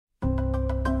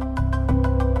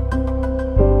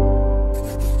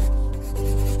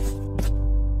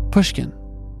Pushkin.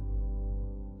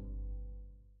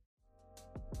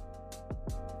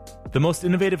 The most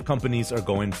innovative companies are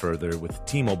going further with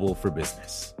T-Mobile for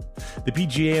Business. The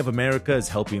PGA of America is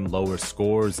helping lower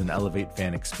scores and elevate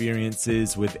fan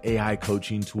experiences with AI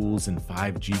coaching tools and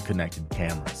 5G connected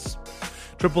cameras.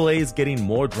 AAA is getting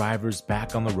more drivers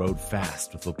back on the road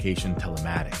fast with location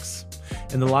telematics.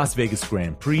 And the Las Vegas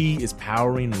Grand Prix is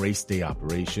powering race day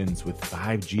operations with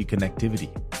 5G connectivity,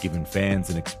 giving fans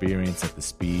an experience at the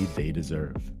speed they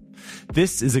deserve.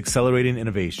 This is accelerating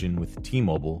innovation with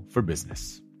T-Mobile for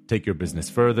Business. Take your business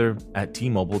further at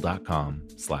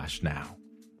T-Mobile.com/now.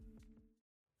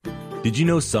 Did you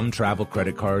know some travel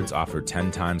credit cards offer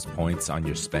 10 times points on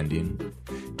your spending?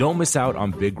 Don't miss out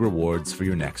on big rewards for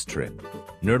your next trip.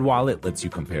 NerdWallet lets you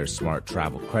compare smart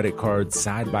travel credit cards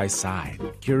side by side,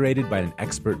 curated by an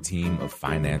expert team of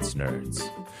finance nerds.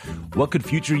 What could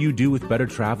future you do with better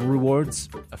travel rewards?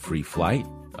 A free flight?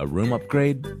 A room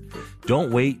upgrade?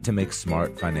 Don't wait to make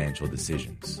smart financial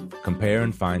decisions. Compare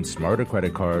and find smarter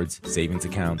credit cards, savings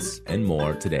accounts, and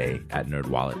more today at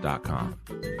nerdwallet.com.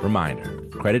 Reminder,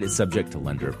 credit is subject to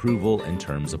lender approval and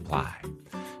terms apply.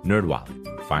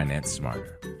 NerdWallet, finance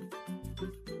smarter.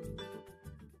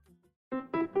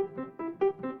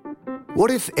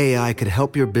 What if AI could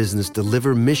help your business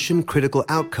deliver mission-critical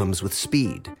outcomes with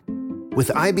speed? With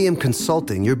IBM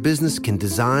Consulting, your business can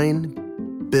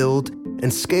design, build,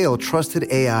 and scale trusted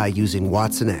AI using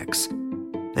watsonx,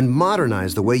 and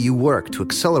modernize the way you work to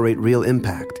accelerate real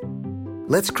impact.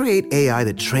 Let's create AI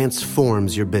that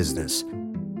transforms your business.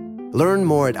 Learn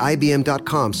more at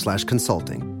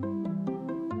ibm.com/consulting.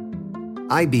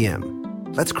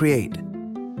 IBM. Let's create.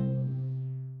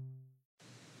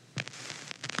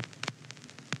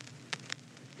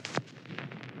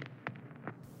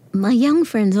 My young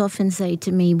friends often say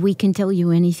to me, we can tell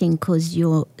you anything because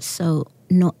you're so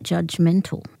not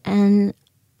judgmental. And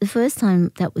the first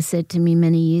time that was said to me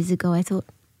many years ago, I thought,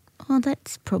 oh,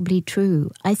 that's probably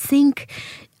true. I think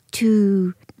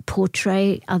to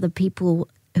portray other people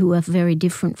who are very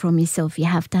different from yourself, you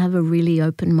have to have a really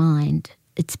open mind.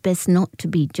 It's best not to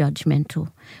be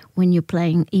judgmental when you're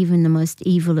playing even the most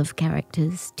evil of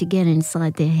characters, to get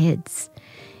inside their heads.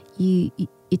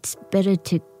 It's better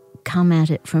to come at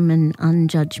it from an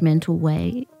unjudgmental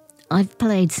way. I've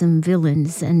played some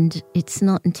villains, and it's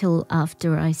not until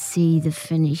after I see the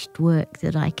finished work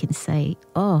that I can say,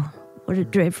 oh, what a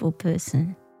dreadful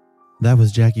person. That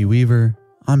was Jackie Weaver.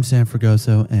 I'm Sam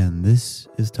Fragoso, and this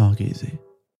is Talk Easy.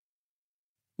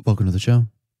 Welcome to the show.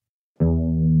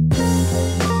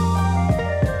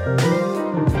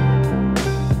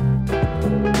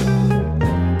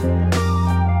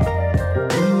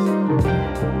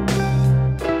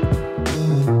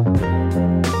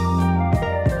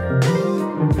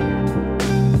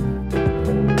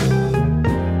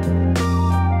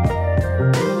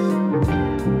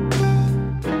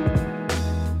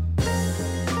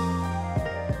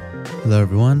 Hello,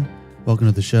 everyone. Welcome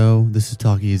to the show. This is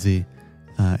Talk Easy.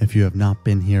 If you have not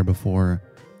been here before,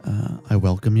 I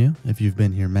welcome you. If you've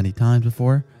been here many times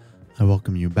before, I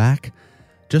welcome you back.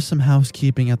 Just some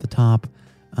housekeeping at the top.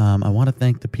 I want to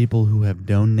thank the people who have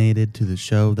donated to the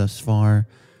show thus far.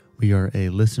 We are a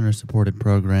listener-supported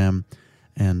program,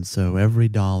 and so every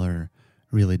dollar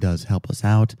really does help us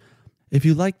out. If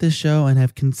you like this show and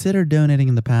have considered donating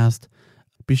in the past,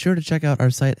 be sure to check out our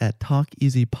site at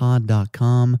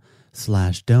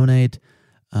talkeasypod.com/donate.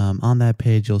 On that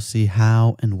page, you'll see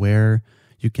how and where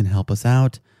you can help us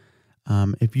out.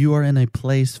 If you are in a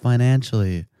place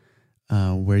financially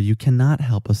where you cannot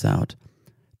help us out,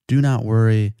 do not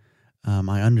worry.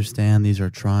 I understand these are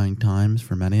trying times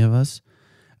for many of us.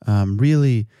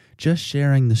 Really, just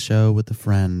sharing the show with a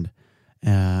friend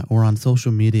or on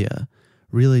social media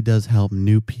really does help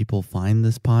new people find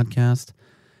this podcast.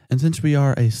 And since we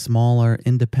are a smaller,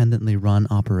 independently run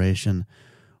operation,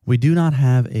 we do not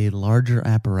have a larger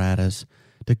apparatus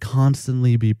to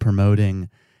constantly be promoting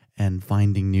and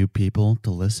finding new people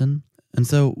to listen. And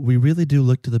so we really do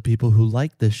look to the people who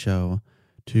like this show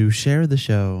to share the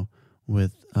show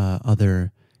with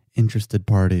other interested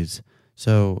parties.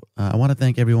 So I want to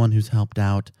thank everyone who's helped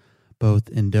out both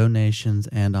in donations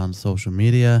and on social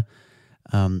media.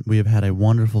 We have had a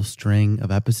wonderful string of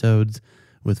episodes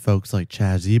with folks like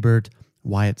Chaz Ebert,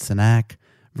 Wyatt Cenac,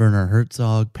 Werner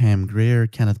Herzog, Pam Grier,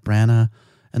 Kenneth Branagh,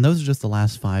 and those are just the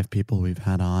last 5 people we've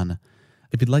had on.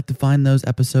 If you'd like to find those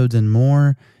episodes and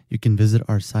more, you can visit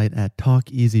our site at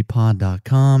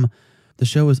talkeasypod.com. The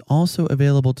show is also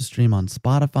available to stream on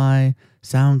Spotify,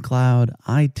 SoundCloud,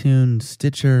 iTunes,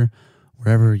 Stitcher,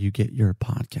 wherever you get your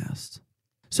podcasts.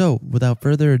 So, without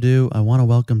further ado, I want to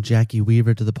welcome Jackie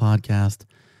Weaver to the podcast.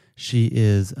 She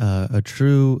is a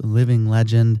true living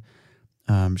legend.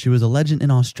 She was a legend in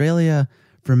Australia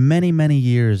for many, many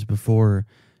years before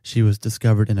she was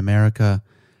discovered in America.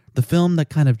 The film that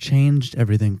kind of changed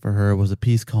everything for her was a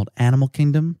piece called Animal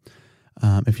Kingdom.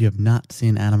 If you have not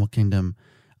seen Animal Kingdom,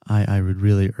 I would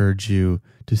really urge you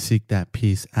to seek that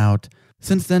piece out.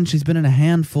 Since then, she's been in a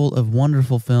handful of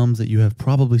wonderful films that you have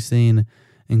probably seen,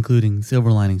 including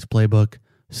Silver Linings Playbook,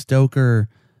 Stoker,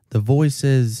 The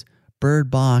Voices,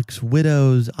 Bird Box,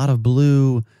 Widows, Out of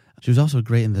Blue. She was also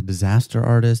great in The Disaster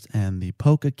Artist and The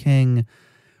Polka King.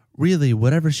 Really,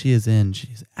 whatever she is in,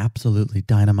 she's absolutely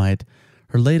dynamite.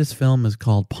 Her latest film is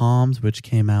called Palms, which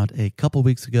came out a couple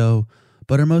weeks ago,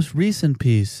 but her most recent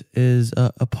piece is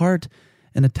a part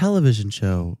in a television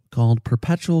show called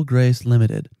Perpetual Grace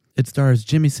Limited. It stars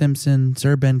Jimmy Simpson,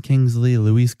 Sir Ben Kingsley,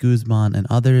 Luis Guzman, and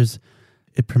others.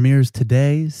 It premieres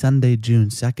today, Sunday, June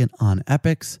 2nd on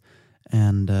Epix.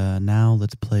 And now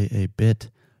let's play a bit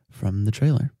from the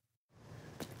trailer.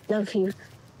 Love you.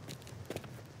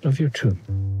 Love you too.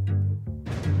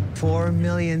 $4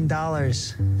 million.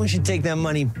 We should take that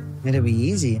money. It'll be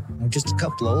easy. We're just a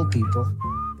couple of old people.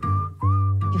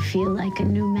 You feel like a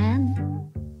new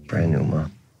man? Brand new,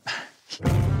 Mom.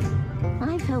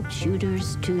 I've helped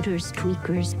shooters, tutors,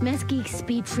 tweakers, meth geeks,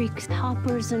 speed freaks,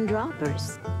 hoppers, and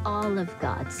droppers. All of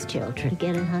God's children.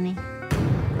 Get it, honey?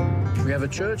 We have a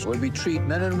church where we treat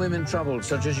men and women troubled,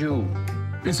 such as you.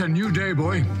 It's a new day,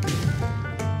 boy.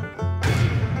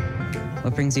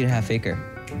 What brings you to Half Acre?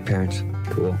 Parents.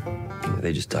 Cool. Yeah,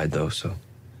 they just died, though, so.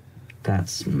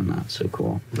 That's not so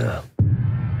cool. No.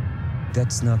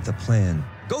 That's not the plan.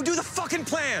 Go do the fucking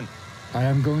plan! I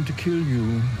am going to kill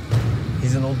you.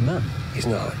 He's an old man. He's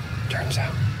not, turns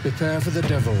out. Prepare for the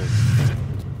devil.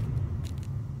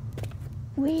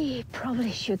 We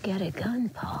probably should get a gun,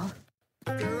 Paul.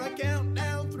 After I count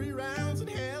down 3 rounds in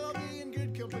hell, I'll be in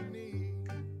good company.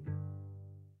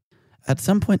 At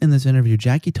some point in this interview,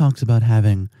 Jackie talks about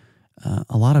having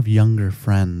a lot of younger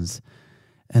friends,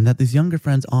 and that these younger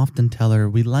friends often tell her,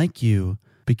 we like you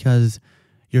because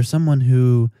you're someone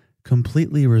who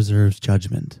completely reserves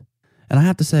judgment. And I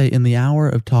have to say, in the hour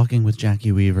of talking with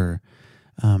Jackie Weaver,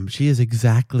 she is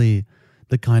exactly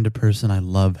the kind of person I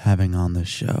love having on this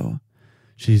show.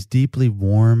 She's deeply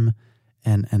warm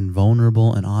and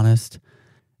vulnerable and honest,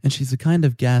 and she's the kind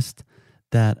of guest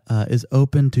that is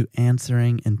open to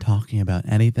answering and talking about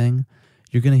anything.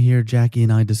 You're going to hear Jackie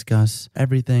and I discuss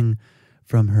everything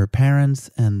from her parents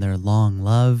and their long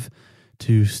love,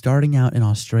 to starting out in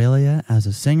Australia as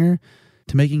a singer,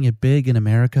 to making it big in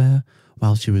America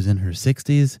while she was in her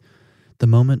 60s, the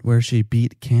moment where she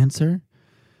beat cancer.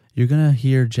 You're going to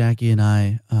hear Jackie and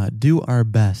I do our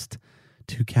best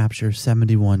to capture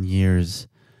 71 years.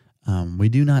 We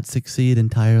do not succeed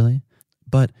entirely,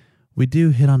 but we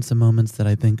do hit on some moments that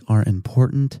I think are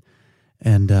important,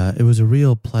 and it was a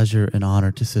real pleasure and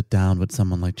honor to sit down with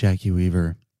someone like Jackie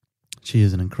Weaver. She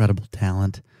is an incredible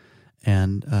talent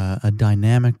and a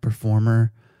dynamic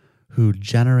performer who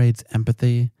generates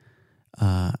empathy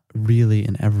really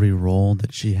in every role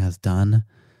that she has done.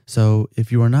 So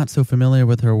if you are not so familiar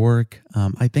with her work,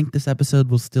 I think this episode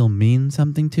will still mean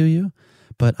something to you,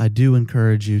 but I do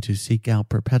encourage you to seek out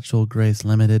Perpetual Grace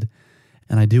Limited,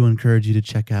 and I do encourage you to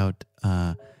check out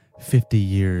 50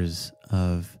 years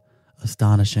of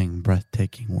astonishing,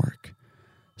 breathtaking work.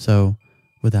 So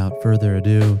without further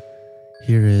ado,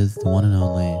 here is the one and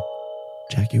only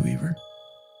Jackie Weaver.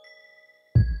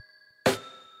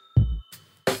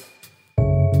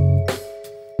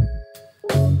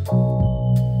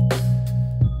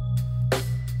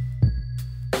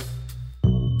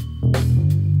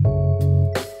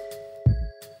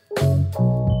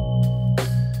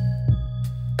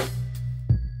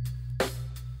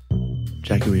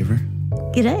 Jackie Weaver.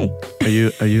 G'day.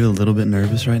 Are you a little bit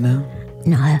nervous right now?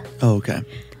 No. Oh, okay.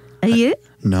 Are you?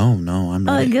 No, I'm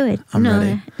ready. Oh, good. I'm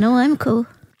ready. No, I'm cool.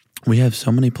 We have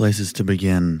so many places to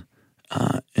begin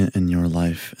in your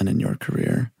life and in your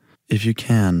career. If you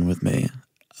can, with me,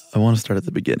 I want to start at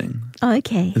the beginning.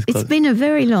 Okay. It's been a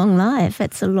very long life.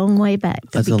 That's a long way back,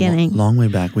 the beginning. That's a long way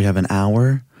back. We have an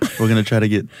hour. We're going to try to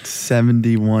get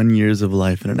 71 years of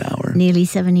life in an hour. Nearly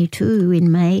 72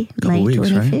 in May. May weeks,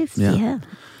 25th. Right? Yeah.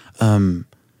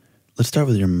 Let's start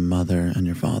with your mother and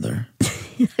your father.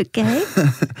 Okay.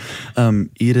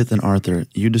 Edith and Arthur,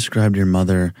 you described your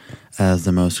mother as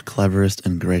the most cleverest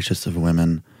and gracious of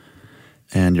women,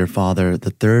 and your father the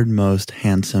third most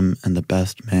handsome and the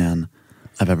best man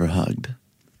I've ever hugged.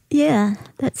 Yeah,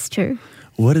 that's true.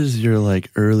 What is your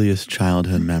earliest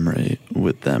childhood memory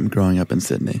with them growing up in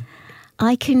Sydney?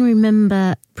 I can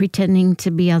remember pretending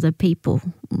to be other people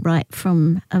right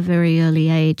from a very early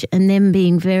age, and then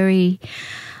being very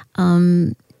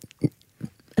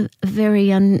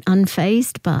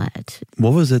unfazed by it.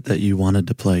 What was it that you wanted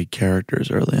to play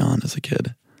characters early on as a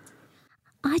kid?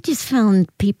 I just found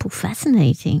people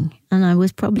fascinating, and I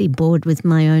was probably bored with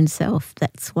my own self.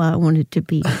 That's why I wanted to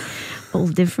be all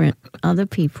different other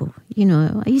people. You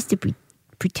know, I used to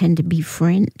pretend to be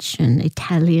French and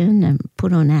Italian and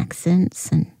put on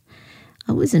accents, and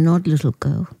I was an odd little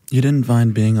girl. You didn't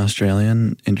find being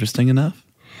Australian interesting enough?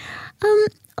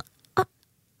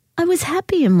 I was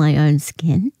happy in my own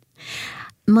skin.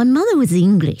 My mother was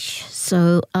English,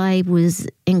 so I was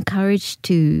encouraged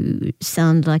to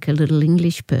sound like a little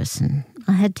English person.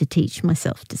 I had to teach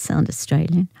myself to sound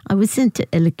Australian. I was sent to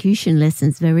elocution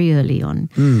lessons very early on,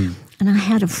 and I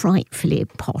had a frightfully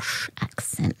posh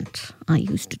accent. I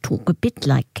used to talk a bit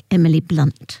like Emily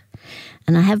Blunt,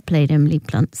 and I have played Emily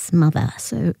Blunt's mother,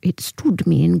 so it stood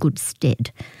me in good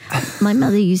stead. My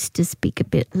mother used to speak a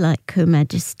bit like Her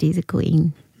Majesty the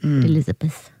Queen,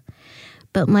 Elizabeth.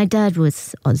 But my dad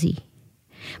was Aussie.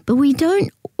 But we don't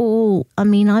all, I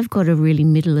mean, I've got a really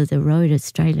middle-of-the-road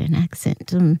Australian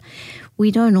accent. And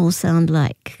we don't all sound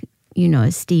like, you know,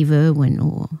 Steve Irwin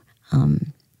or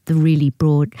the really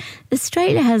broad.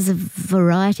 Australia has a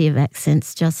variety of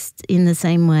accents just in the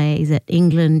same way that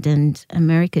England and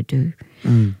America do.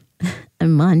 And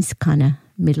mine's kind of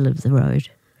middle of the road.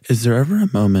 Is there ever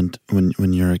a moment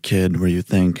when you're a kid where you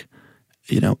think,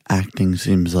 you know, acting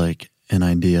seems like an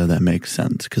idea that makes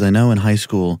sense? Because I know in high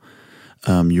school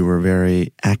you were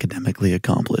very academically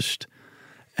accomplished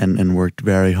and worked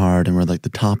very hard and were like the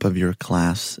top of your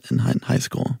class in high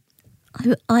school.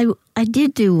 I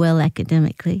did do well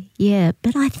academically, yeah,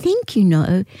 but I think, you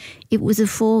know, it was a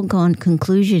foregone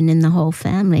conclusion in the whole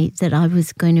family that I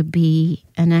was going to be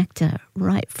an actor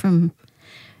right from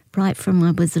I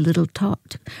was a little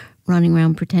tot, running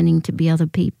around pretending to be other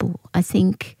people. I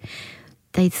think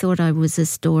they thought I was a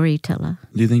storyteller.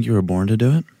 Do you think you were born to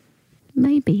do it?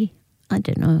 Maybe. I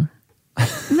don't know.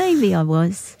 Maybe I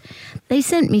was. They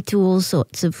sent me to all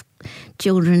sorts of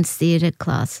children's theatre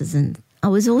classes, and I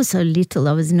was also little.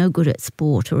 I was no good at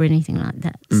sport or anything like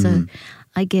that. So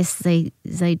I guess they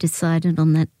decided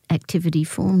on that activity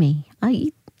for me.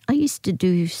 I used to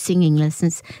do singing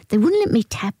lessons. They wouldn't let me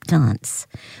tap dance,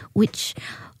 which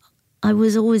I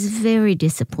was always very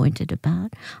disappointed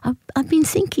about. I've been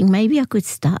thinking maybe I could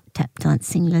start tap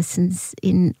dancing lessons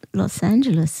in Los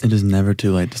Angeles. It is never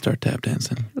too late to start tap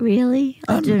dancing. Really?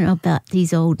 I don't know about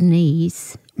these old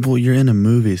knees. Well, you're in a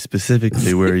movie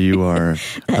specifically where you are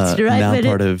That's right, now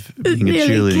part of being a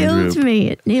cheerleading group.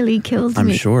 It nearly killed me.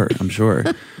 I'm sure.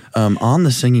 On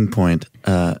the singing point,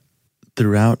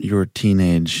 throughout your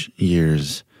teenage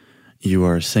years, you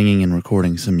are singing and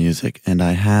recording some music, and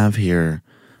I have here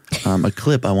a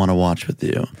clip I want to watch with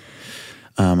you.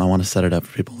 I want to set it up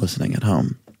for people listening at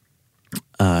home.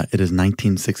 It is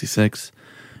 1966.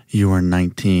 You are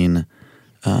 19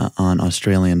 on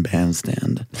Australian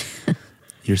Bandstand.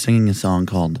 You're singing a song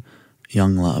called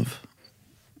Young Love.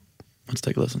 Let's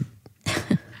take a listen.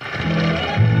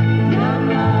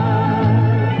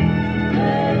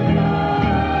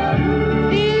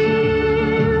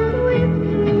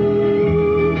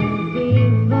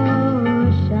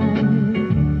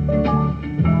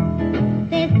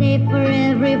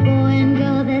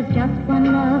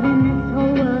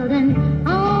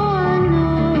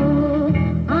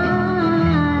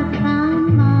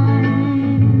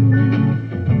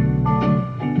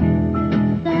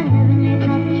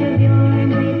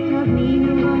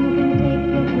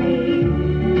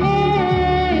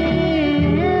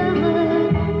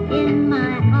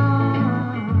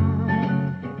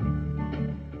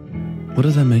 What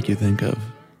does that make you think of?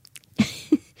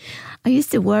 I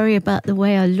used to worry about the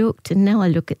way I looked, and now I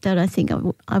look at that, I think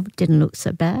I didn't look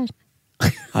so bad.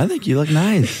 I think you look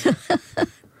nice.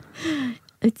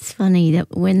 It's funny that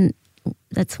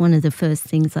that's one of the first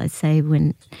things I say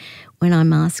when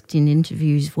I'm asked in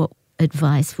interviews, what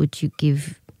advice would you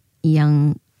give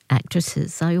young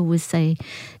actresses? I always say,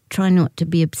 try not to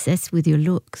be obsessed with your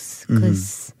looks,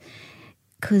 because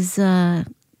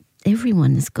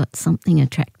everyone has got something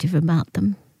attractive about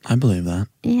them. I believe that.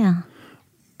 Yeah.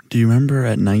 Do you remember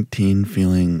at 19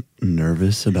 feeling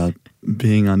nervous about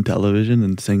being on television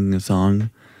and singing a song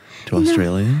to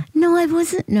Australia? No, I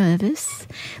wasn't nervous.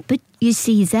 But you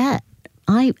see that,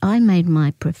 I made my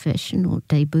professional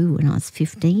debut when I was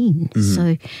 15.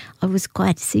 So I was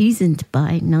quite seasoned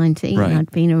by 19. Right. I'd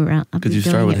been around. Because you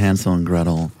start with Hansel and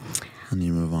Gretel and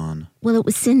you move on. Well, it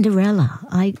was Cinderella.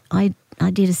 I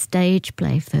did a stage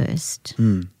play first,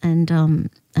 and I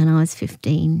was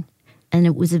 15, and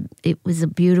it was a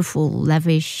beautiful,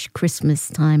 lavish Christmas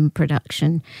time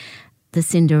production, The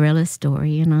Cinderella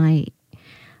Story, and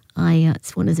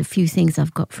it's one of the few things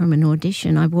I've got from an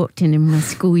audition. I walked in my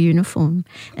school uniform,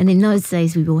 and in those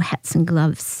days we wore hats and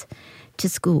gloves to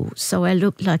school, so I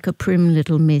looked like a prim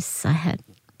little miss. I had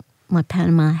my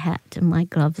Panama hat and my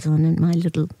gloves on and my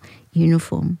little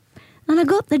uniform, and I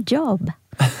got the job.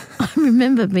 I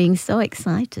remember being so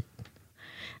excited,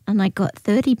 and I got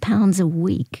 £30 a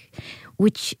week,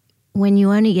 which when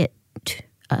you only get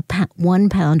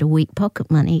 £1 a week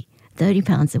pocket money,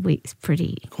 £30 a week is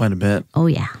pretty... Quite a bit. Oh,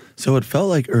 yeah. So it felt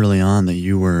like early on that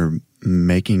you were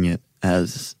making it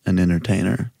as an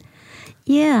entertainer.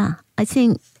 Yeah, I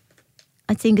think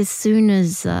as soon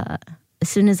as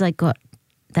I got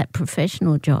that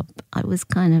professional job, I was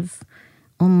kind of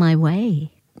on my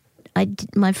way.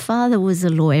 My father was a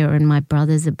lawyer and my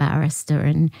brother's a barrister,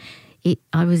 and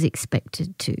I was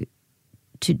expected to,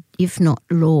 if not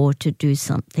law, to do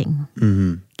something,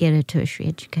 get a tertiary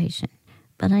education.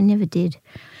 But I never did,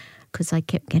 because I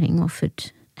kept getting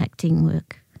offered acting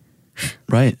work.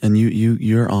 Right, and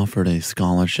you're offered a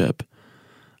scholarship,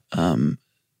 and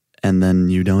then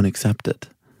you don't accept it.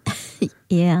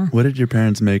 Yeah. What did your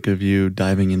parents make of you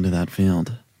diving into that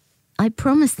field? I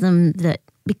promised them that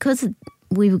because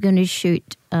we were going to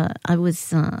shoot, I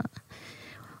was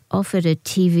offered a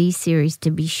TV series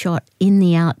to be shot in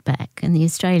the outback, and the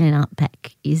Australian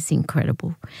outback is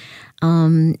incredible.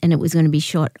 And it was going to be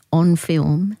shot on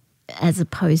film as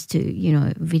opposed to,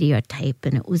 videotape,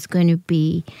 and it was going to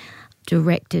be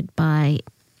directed by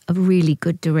a really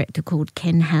good director called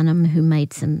Ken Hannum, who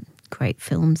made some great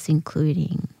films,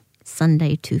 including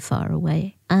Sunday Too Far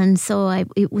Away. And so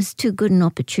it was too good an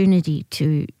opportunity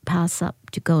to pass up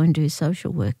to go and do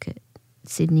social work at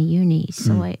Sydney Uni.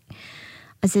 So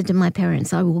I said to my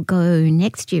parents, I will go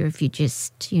next year if you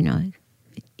just,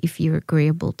 if you're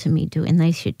agreeable to me doing. And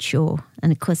they said, sure.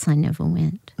 And of course I never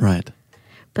went. Right.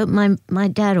 But my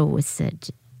dad always said,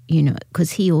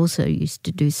 because he also used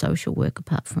to do social work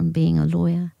apart from being a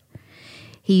lawyer.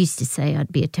 He used to say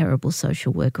I'd be a terrible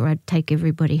social worker. I'd take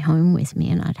everybody home with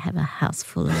me and I'd have a house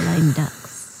full of lame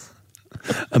ducks.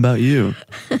 About you?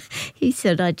 He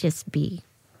said I'd just be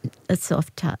a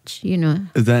soft touch,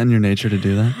 Is that in your nature to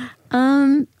do that?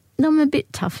 I'm a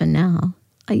bit tougher now.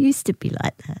 I used to be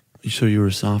like that. So you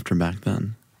were softer back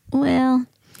then? Well,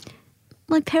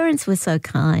 my parents were so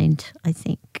kind, I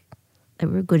think. They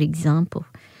were a good example.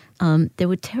 There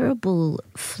were terrible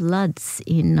floods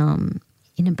in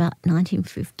about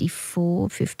 1954,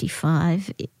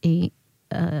 55,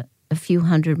 a few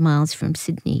hundred miles from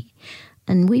Sydney.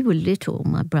 And we were little,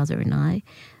 my brother and I,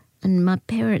 and my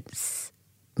parents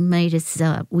made us,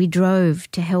 we drove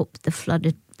to help the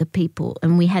flooded the people,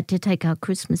 and we had to take our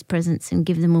Christmas presents and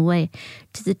give them away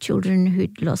to the children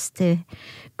who'd lost their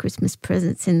Christmas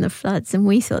presents in the floods. And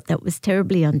we thought that was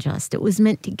terribly unjust. It was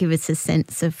meant to give us a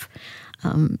sense of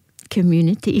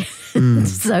community,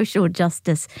 social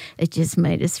justice. It just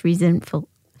made us resentful.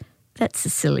 That's a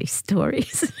silly story,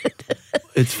 isn't it?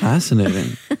 It's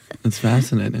fascinating. It's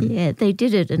fascinating. Yeah, they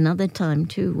did it another time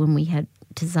too when we had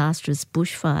disastrous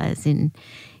bushfires in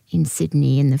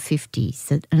Sydney in the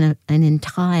 50s. An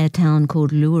entire town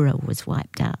called Leura was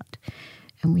wiped out,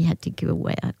 and we had to give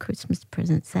away our Christmas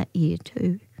presents that year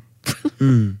too.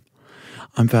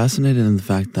 I'm fascinated in the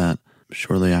fact that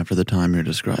shortly after the time you're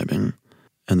describing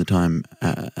and the time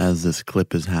as this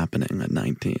clip is happening at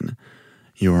 19,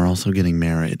 you are also getting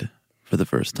married for the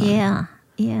first time.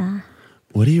 Yeah.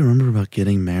 What do you remember about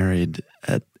getting married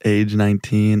at age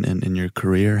 19 and your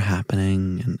career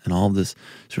happening and all this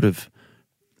sort of,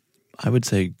 I would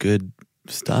say, good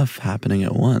stuff happening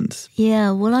at once?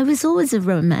 Yeah, well, I was always a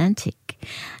romantic,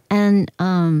 and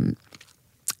I'd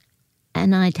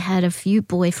had a few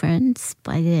boyfriends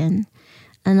by then,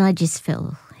 and I just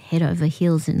fell head over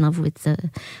heels in love with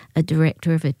a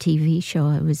director of a TV show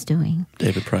I was doing.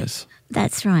 David Price.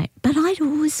 That's right. But I'd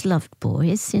always loved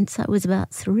boys since I was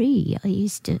about 3. I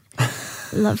used to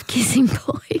love kissing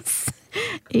boys,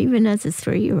 even as a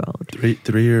 3-year-old.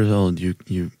 3 years old, you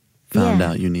found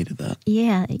out you needed that.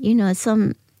 Yeah,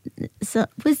 some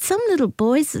little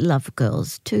boys love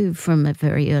girls too from a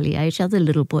very early age. Other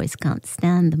little boys can't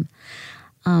stand them.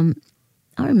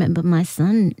 I remember my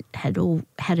son had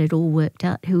it all worked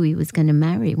out who he was going to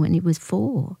marry when he was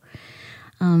 4.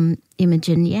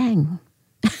 Imogen Yang.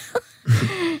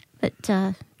 But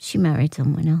she married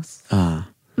someone else.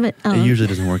 But it usually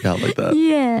doesn't work out like that.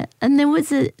 Yeah, and there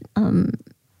was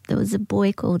a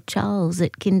boy called Charles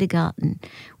at kindergarten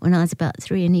when I was about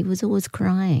 3, and he was always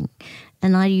crying.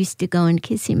 And I used to go and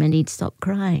kiss him and he'd stop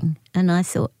crying. And I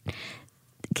thought,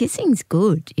 kissing's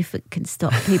good if it can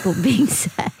stop people being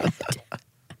sad.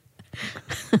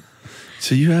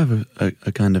 So you have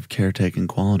a kind of caretaking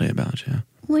quality about you.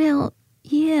 Well,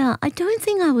 yeah, I don't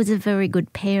think I was a very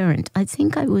good parent. I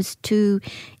think I was too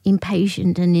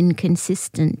impatient and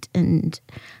inconsistent and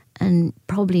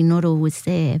probably not always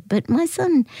there. But my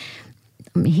son,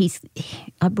 I mean,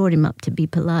 I brought him up to be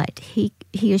polite.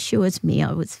 He assures me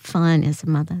I was fine as a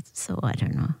mother, so I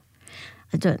don't know.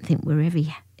 I don't think we're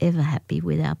ever happy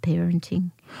with our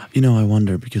parenting. You know, I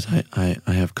wonder because I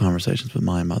have conversations with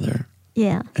my mother.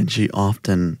 Yeah. And she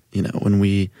often, you know, when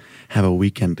we have a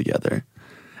weekend together,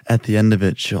 at the end of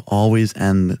it, she'll always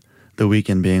end the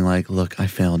weekend being like, look, I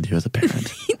failed you as a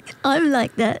parent. I'm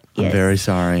like that, yes. I'm very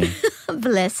sorry.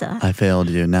 Bless her. I failed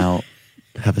you. Now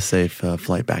have a safe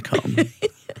flight back home.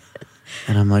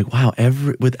 And I'm like, wow,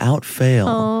 without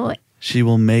fail, she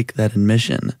will make that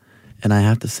admission. And I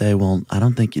have to say, well, I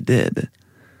don't think you did.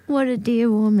 What a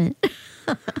dear woman.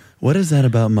 What is that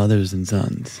about mothers and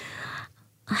sons?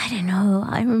 I don't know.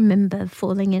 I remember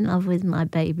falling in love with my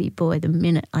baby boy the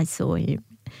minute I saw him.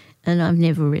 And I've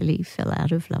never really fell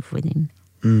out of love with him.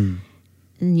 Mm.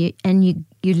 And you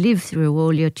live through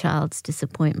all your child's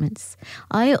disappointments.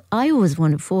 I always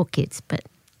wanted 4 kids, but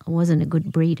I wasn't a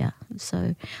good breeder.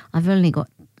 So I've only got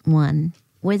one.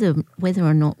 Whether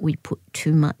or not we put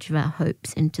too much of our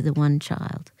hopes into the one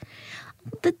child.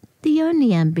 But the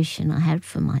only ambition I had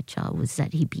for my child was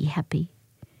that he be happy.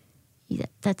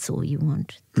 That's all you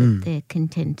want, that they're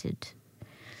contented.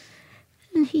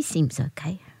 And he seems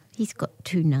okay. He's got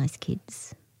 2 nice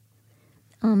kids.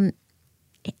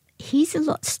 He's a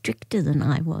lot stricter than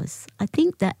I was. I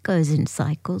think that goes in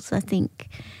cycles. I think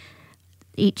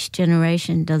each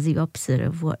generation does the opposite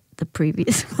of what the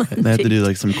previous one did. They have to do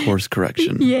like some course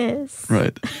correction. Yes.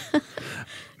 Right.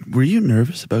 Were you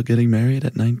nervous about getting married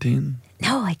at 19?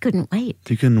 No, I couldn't wait.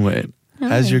 You couldn't wait. No.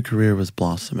 As your career was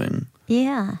blossoming.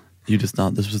 Yeah. You just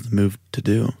thought this was the move to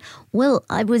do. Well,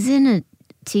 I was in a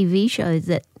TV show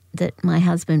that my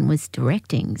husband was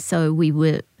directing, so we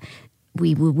were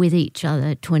with each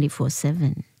other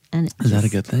 24/7. And is that a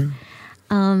good thing?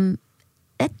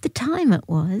 At the time, it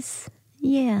was.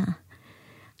 Yeah.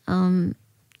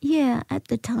 Yeah, at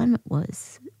the time it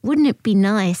was. Wouldn't it be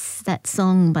nice, that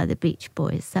song by the Beach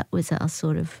Boys? That was our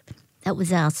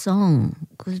song,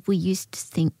 because we used to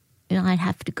think, you know, I'd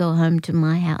have to go home to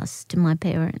my house, to my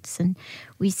parents, and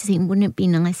we used to think, wouldn't it be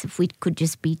nice if we could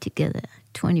just be together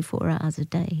 24 hours a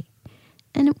day?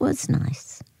 And it was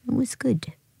nice. It was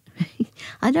good.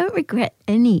 I don't regret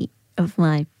any of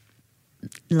my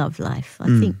love life. I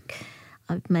think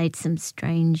I've made some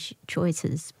strange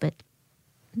choices, but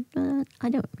I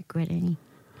don't regret any.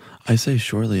 I say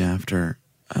shortly after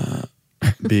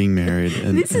being married.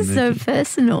 And, this is so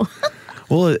personal.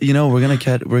 Well, you know, we're gonna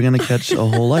catch a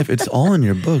whole life. It's all in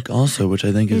your book, also, which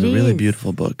I think is a really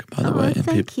beautiful book, by the way,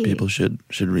 and people should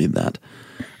read that.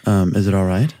 Is it all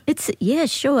right? Yeah,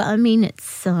 sure. I mean,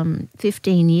 it's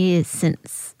 15 years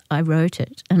since I wrote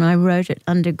it, and I wrote it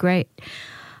under great.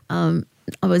 I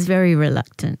was very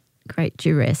reluctant, great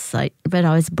duress, but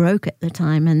I was broke at the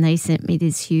time, and they sent me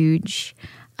this huge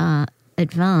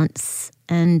advance,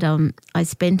 and I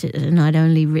spent it, and I'd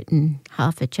only written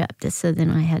half a chapter, so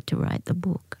then I had to write the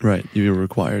book. Right, you were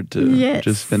required to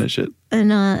just finish it.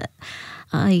 And I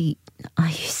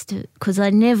used to, because I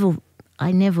never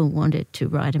wanted to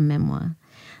write a memoir.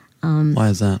 Why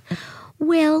is that?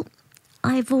 Well,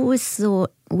 I've always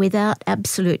thought without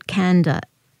absolute candor,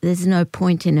 there's no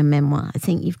point in a memoir. I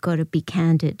think you've got to be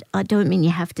candid. I don't mean you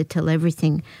have to tell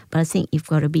everything, but I think you've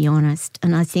got to be honest.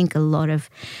 And I think a lot of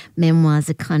memoirs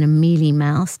are kind of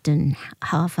mealy-mouthed and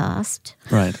half-assed.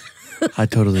 Right. I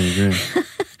totally agree.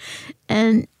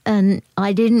 And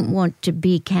I didn't want to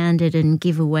be candid and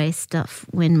give away stuff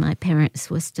when my parents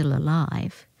were still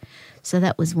alive. So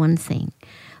that was one thing.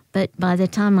 But by the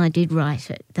time I did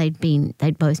write it, they'd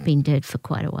both been dead for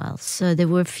quite a while. So there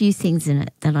were a few things in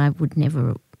it that I would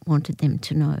never wanted them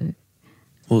to know.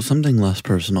 Well, something less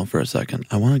personal for a second.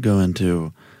 I want to go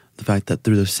into the fact that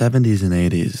through the 70s and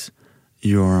 80s,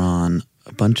 you were on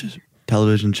a bunch of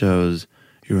television shows,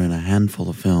 you were in a handful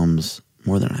of films,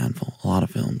 more than a handful, a lot of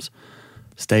films,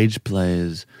 stage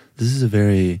plays. This is a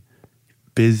very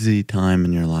busy time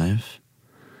in your life.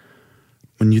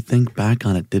 When you think back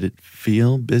on it, did it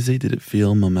feel busy? Did it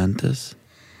feel momentous?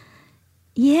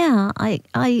 Yeah,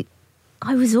 I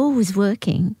was always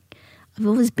working. I've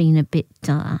always been a bit,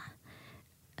 I've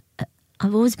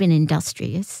always been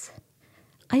industrious.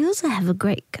 I also have a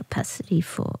great capacity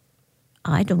for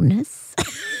idleness.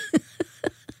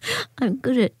 I'm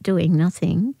good at doing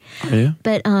nothing. Are you?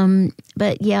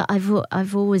 But yeah,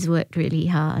 I've always worked really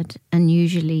hard, and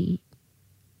usually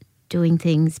doing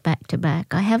things back to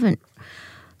back. I haven't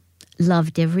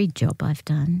loved every job I've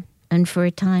done. And for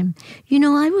a time,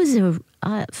 I was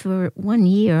for 1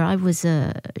 year, I was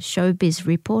a showbiz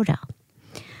reporter.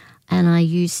 And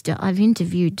I've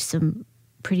interviewed some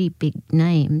pretty big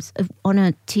names on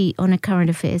a current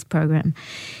affairs program,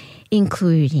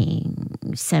 including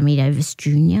Sammy Davis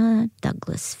Jr.,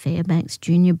 Douglas Fairbanks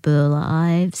Jr., Burl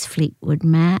Ives, Fleetwood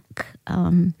Mac.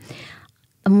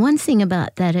 And one thing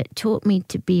about that, it taught me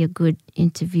to be a good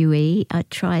interviewee. I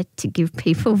tried to give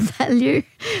people value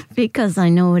because I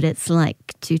know what it's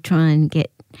like to try and get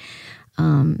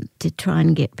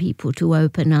people to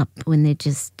open up when they're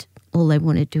just all they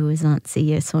want to do is answer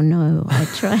yes or no. I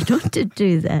try not to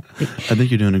do that. I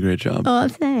think you're doing a great job. Oh,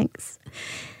 thanks.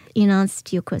 In answer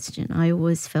to your question, I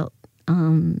always felt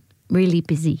really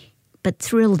busy, but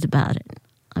thrilled about it.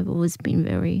 I've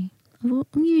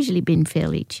usually been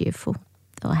fairly cheerful.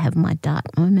 I have my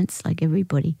dark moments like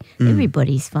everybody.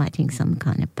 Everybody's fighting some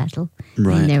kind of battle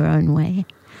in their own way.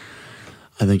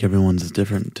 I think everyone's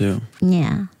different too.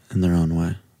 Yeah. In their own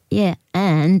way. Yeah,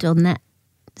 and on that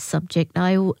subject,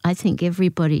 I think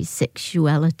everybody's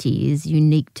sexuality is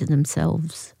unique to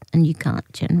themselves and you can't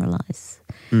generalize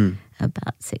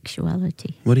about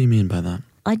sexuality. What do you mean by that?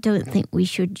 I don't think we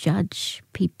should judge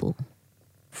people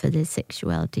for their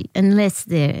sexuality unless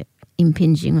they're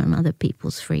impinging on other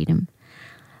people's freedom.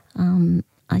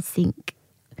 I think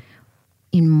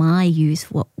in my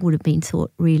youth what would have been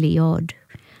thought really odd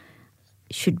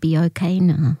should be okay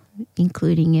now,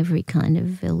 including every kind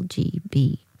of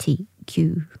LGBTQI.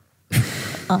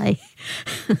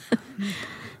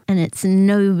 And it's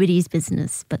nobody's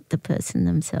business but the person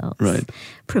themselves. Right.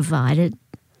 Provided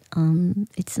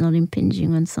it's not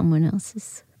impinging on someone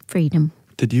else's freedom.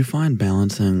 Did you find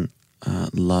balancing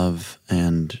love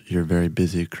and your very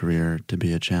busy career to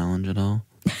be a challenge at all?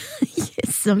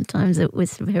 Yes, sometimes it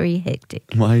was very hectic.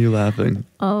 Why are you laughing?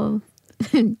 Oh,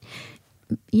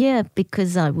 yeah,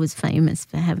 because I was famous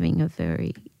for having a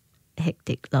very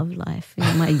hectic love life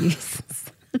in my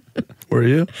youth. Were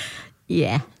you?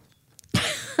 Yeah.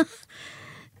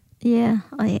 Yeah,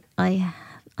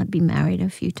 I'd been married a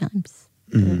few times.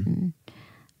 Mm-hmm.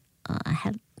 I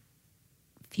had a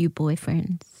few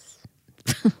boyfriends.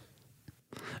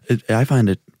 I find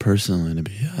it personally to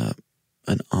be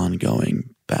an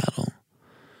ongoing battle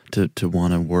to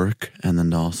want to work and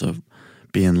then to also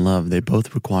be in love. They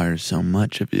both require so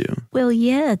much of you. Well,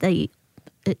 yeah, it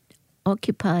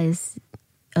occupies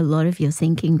a lot of your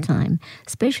thinking time,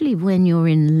 especially when you're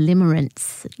in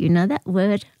limerence. You know that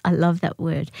word? I love that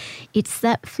word. It's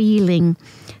that feeling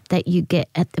that you get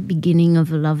at the beginning of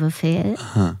a love affair,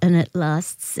 and it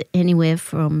lasts anywhere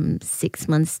from 6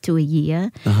 months to a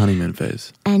year. The honeymoon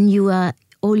phase. And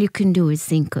all you can do is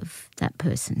think of that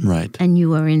person. Right. And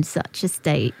you are in such a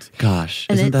state. Gosh,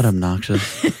 and isn't that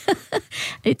obnoxious?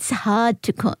 It's hard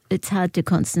to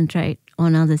concentrate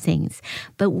on other things.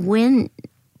 But when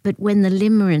the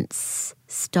limerence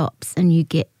stops and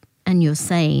you're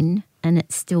sane and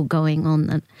it's still going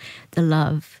on the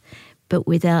love, but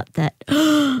without that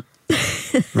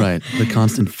right, the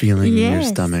constant feeling in your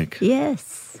stomach.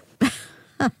 Yes.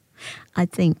 I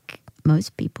think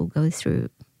most people go through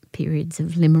periods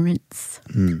of limerence.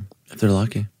 If they're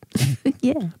lucky.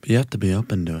 Yeah. But you have to be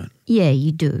open to it. Yeah,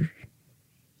 you do.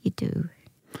 You do.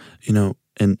 You know,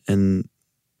 in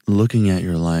looking at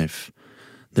your life,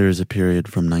 there's a period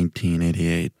from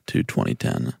 1988 to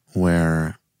 2010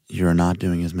 where you're not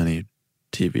doing as many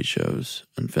TV shows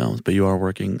and films, but you are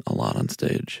working a lot on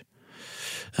stage.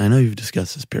 And I know you've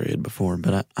discussed this period before,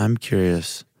 but I'm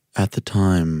curious, at the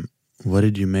time, what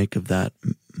did you make of that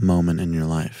moment in your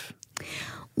life?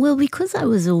 Well, because I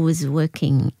was always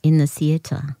working in the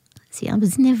theatre. See, I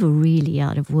was never really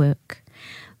out of work.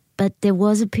 But there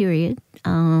was a period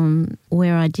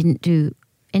where I didn't do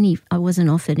I wasn't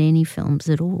offered any films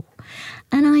at all.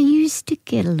 And I used to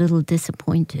get a little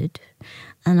disappointed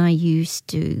and I used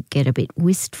to get a bit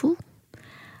wistful,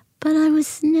 but I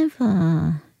was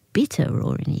never bitter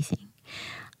or anything.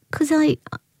 Because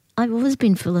I've always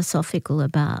been philosophical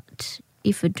about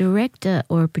if a director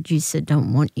or a producer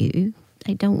don't want you,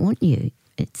 they don't want you.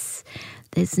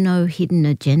 There's no hidden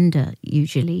agenda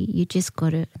usually. You just got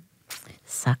to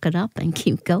suck it up and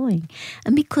keep going.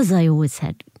 And because I always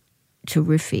had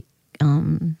terrific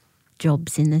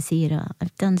jobs in the theatre.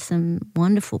 I've done some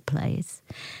wonderful plays,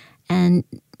 and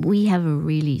we have a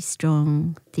really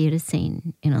strong theatre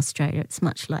scene in Australia. It's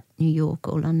much like New York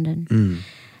or London,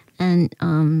 and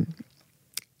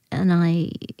I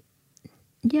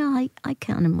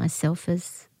counted myself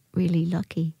as really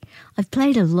lucky. I've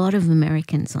played a lot of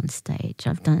Americans on stage.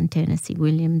 I've done Tennessee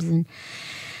Williams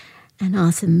and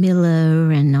Arthur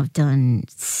Miller, and I've done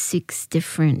 6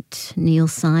 different Neil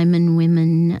Simon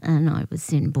women, and I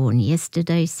was in Born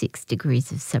Yesterday, 6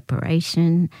 Degrees of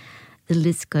Separation. The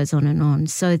list goes on and on.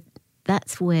 So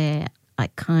that's where I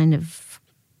kind of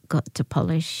got to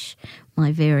polish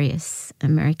my various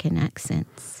American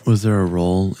accents. Was there a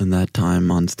role in that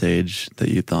time on stage that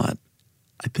you thought,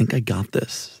 I think I got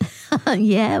this?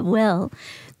 Yeah, well,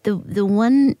 the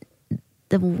one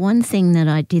thing that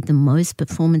I did the most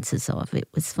performances of, it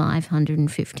was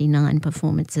 559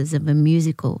 performances of a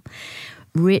musical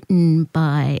written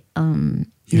by...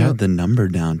 you had the number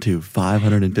down too,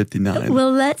 559.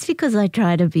 Well, that's because I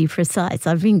try to be precise.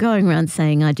 I've been going around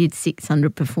saying I did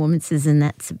 600 performances, and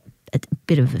that's a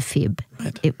bit of a fib.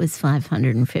 Right. It was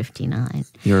 559.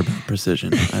 You're about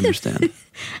precision, I understand.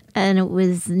 And it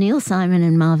was Neil Simon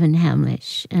and Marvin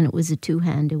Hamlish, and it was a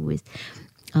 2-hander with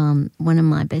one of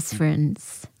my best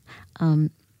friends,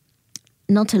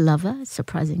 not a lover,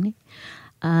 surprisingly,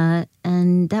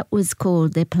 and that was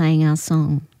called They're Playing Our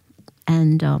Song,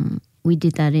 and we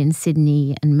did that in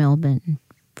Sydney and Melbourne,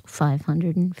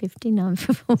 559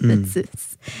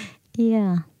 performances.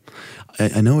 Yeah.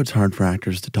 I know it's hard for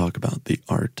actors to talk about the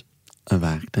art of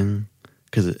acting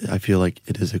because I feel like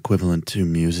it is equivalent to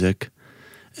music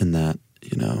in that,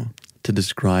 you know, to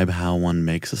describe how one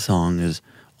makes a song is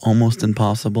almost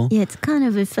impossible. Yeah, it's kind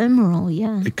of ephemeral,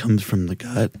 yeah. It comes from the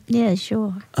gut. Yeah,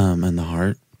 sure. And the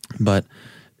heart. But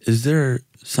is there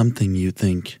something you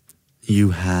think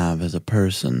you have as a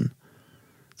person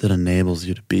that enables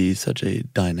you to be such a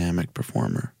dynamic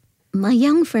performer? My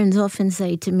young friends often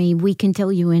say to me, we can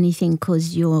tell you anything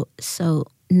because you're so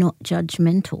not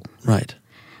judgmental. Right.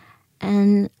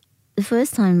 And the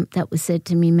first time that was said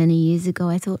to me many years ago,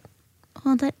 I thought,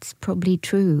 oh, that's probably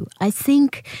true. I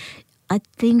think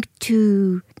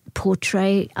to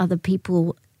portray other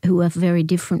people who are very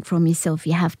different from yourself,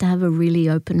 you have to have a really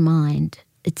open mind.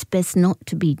 It's best not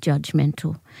to be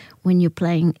judgmental when you're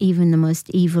playing even the most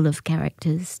evil of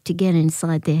characters, to get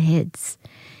inside their heads.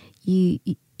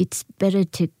 It's better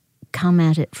to come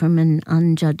at it from an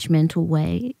unjudgmental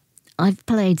way. I've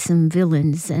played some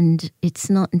villains, and it's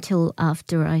not until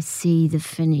after I see the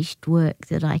finished work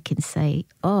that I can say,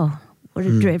 oh, what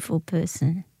a dreadful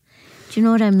person. Do you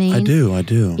know what I mean? I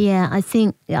do. Yeah, I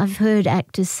think I've heard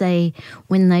actors say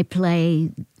when they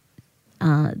play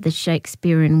the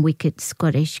Shakespearean wicked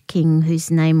Scottish king,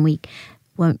 whose name we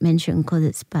won't mention because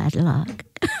it's bad luck,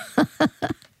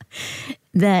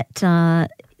 that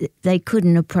they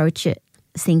couldn't approach it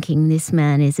thinking this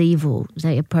man is evil.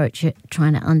 They approach it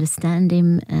trying to understand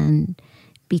him and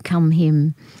become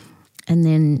him, and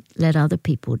then let other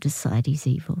people decide he's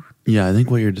evil. Yeah, I think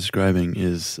what you're describing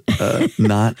is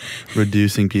not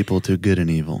reducing people to good and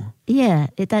evil. Yeah,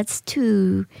 that's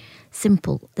too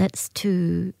simple. That's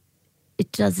too...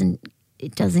 It doesn't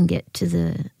get to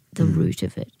the root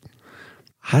of it.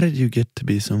 How did you get to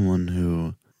be someone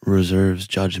who reserves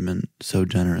judgment so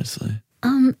generously?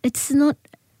 It's not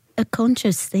a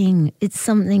conscious thing. It's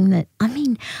something that, I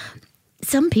mean,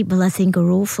 some people I think are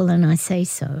awful, and I say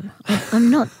so.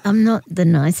 I'm not the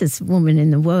nicest woman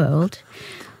in the world,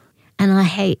 and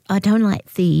I don't like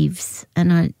thieves,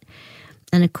 and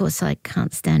of course I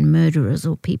can't stand murderers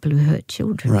or people who hurt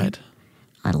children. Right.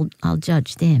 I'll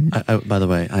judge them. By the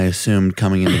way, I assumed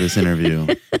coming into this interview,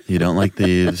 you don't like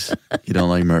thieves, you don't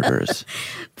like murderers.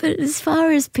 But as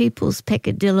far as people's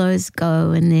peccadillos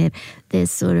go and their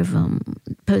sort of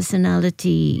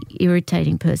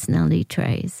irritating personality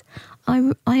traits,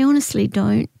 I honestly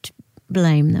don't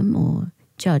blame them or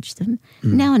judge them.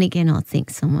 Now and again I'll think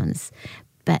someone's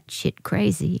batshit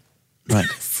crazy. Right.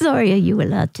 Sorry, are you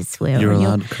allowed to swear? You're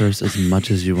allowed to curse as much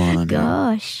as you want on here.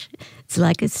 Gosh, it's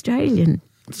like Australian.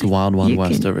 It's the wild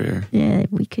west over here. Yeah,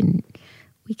 we can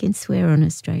swear on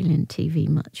Australian TV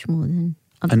much more than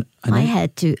I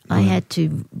had to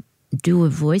do a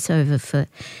voiceover for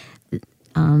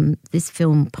this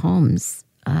film Poms.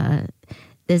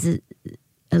 There's a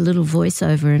little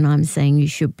voiceover, and I'm saying you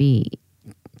should be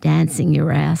dancing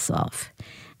your ass off,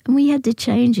 and we had to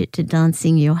change it to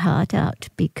dancing your heart out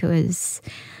because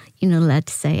you're not allowed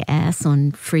to say ass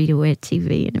on free-to-air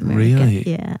TV in America. Really?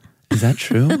 Yeah. Is that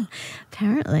true?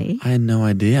 Apparently. I had no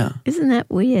idea. Isn't that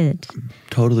weird? I'm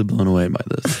totally blown away by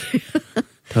this.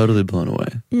 Totally blown away.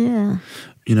 Yeah.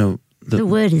 You know, the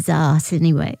word is ass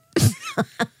anyway.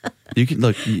 You can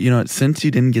look, you know, since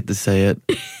you didn't get to say it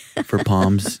for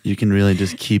Poms, you can really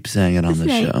just keep saying it on the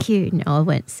show. Isn't that cute? No, I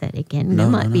won't say it again. There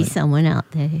might be someone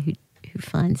out there who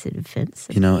finds it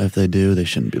offensive. You know, if they do, they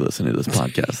shouldn't be listening to this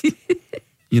podcast.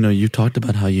 You know, you talked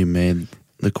about how you made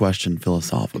the question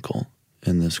philosophical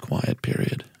in this quiet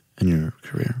period in your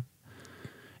career.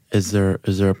 Is there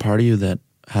a part of you that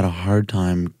had a hard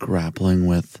time grappling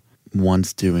with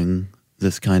once doing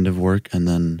this kind of work and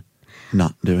then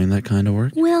not doing that kind of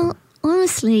work? Well,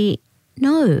 honestly,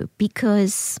 no,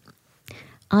 because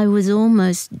I was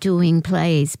almost doing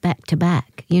plays back to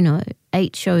back.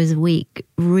 8 shows a week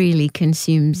really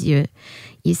consumes your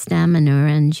stamina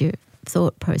and your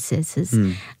thought processes.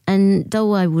 And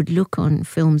though I would look on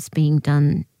films being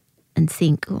done and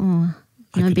think, oh,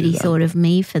 nobody thought of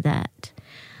me for that.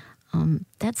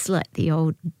 That's like the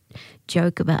old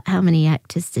joke about how many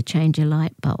actors to change a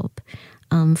light bulb.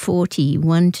 40,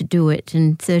 1 to do it,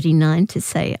 and 39 to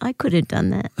say, I could have done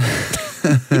that.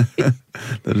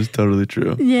 That is totally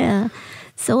true. Yeah.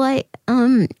 So I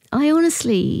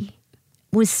honestly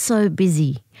was so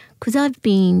busy because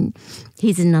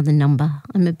here's another number.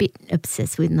 I'm a bit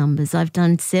obsessed with numbers. I've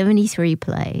done 73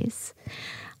 plays.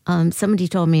 Somebody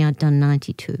told me I'd done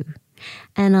 92.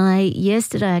 And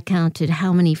yesterday I counted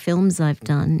how many films I've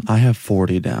done. I have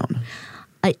 40 down.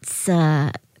 It's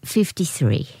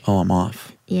 53. Oh, I'm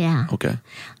off. Yeah. Okay.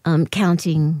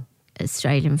 Counting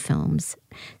Australian films.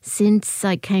 Since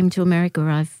I came to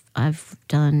America, I've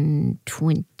done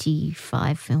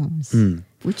 25 films,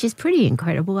 which is pretty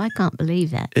incredible. I can't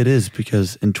believe that. It is,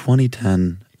 because in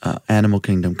 2010, Animal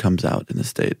Kingdom comes out in the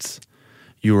States.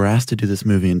 You were asked to do this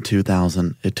movie in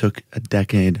 2000. It took a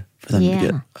decade for them to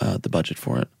get the budget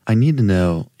for it. I need to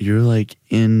know, you're like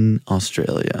in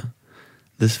Australia.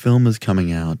 This film is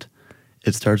coming out.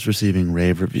 It starts receiving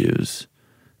rave reviews.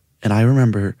 And I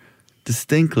remember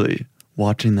distinctly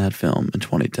watching that film in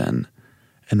 2010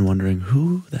 and wondering,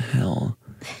 who the hell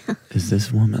is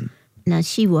this woman? Now,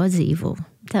 she was evil.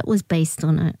 That was based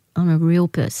on a real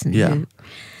person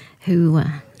who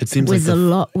it seems was like a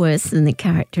lot worse than the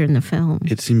character in the film.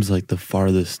 It seems like the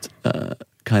farthest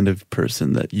kind of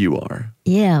person that you are.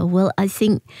 Yeah, well, I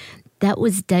think that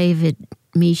was David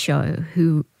Michaud,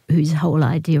 whose whole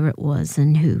idea it was,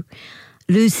 and who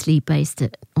loosely based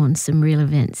it on some real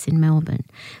events in Melbourne.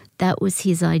 That was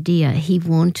his idea. He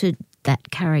wanted that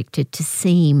character to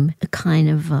seem a kind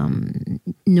of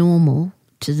normal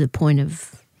to the point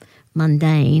of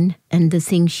mundane, and the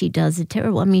things she does are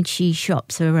terrible. I mean, she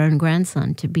shops her own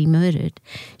grandson to be murdered.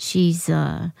 She's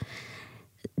that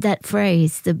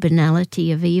phrase, the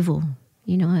banality of evil,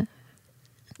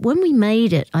 When we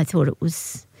made it, I thought it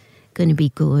was going to be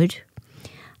good.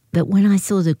 But when I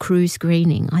saw the crew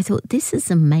screening, I thought, this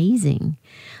is amazing.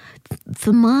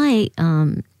 For my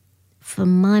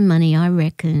money, I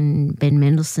reckon Ben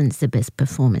Mendelsohn's the best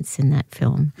performance in that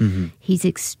film. Mm-hmm. He's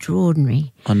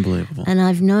extraordinary. Unbelievable. And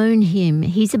I've known him.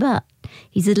 He's a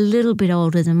little bit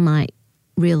older than my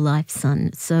real life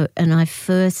son. And I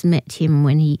first met him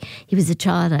when he was a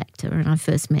child actor, and I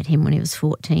first met him when he was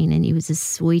 14, and he was the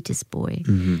sweetest boy.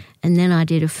 Mm-hmm. And then I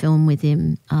did a film with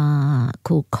him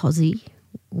called Cosy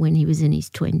when he was in his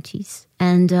 20s.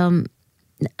 And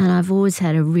I've always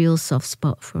had a real soft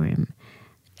spot for him.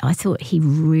 I thought he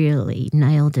really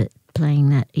nailed it, playing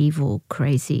that evil,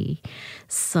 crazy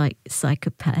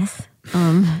psychopath,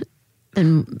 and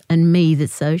me, the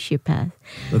sociopath.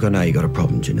 Look, I know you got a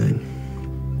problem, Janine,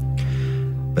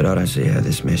 but I don't see how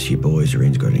this mess you boys are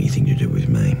in's got anything to do with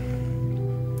me.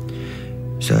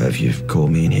 So if you've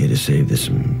called me in here to see if there's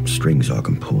some strings I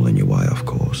can pull in your way off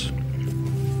course,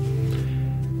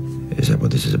 is that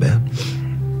what this is about?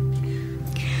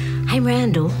 Hey,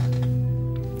 Randall,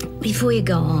 before you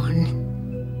go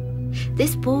on,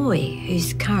 this boy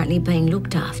who's currently being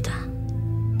looked after,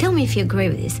 tell me if you agree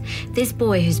with this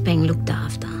boy who's being looked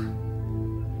after,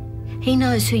 he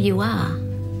knows who you are.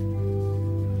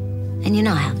 And you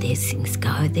know how these things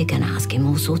go. They're going to ask him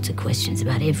all sorts of questions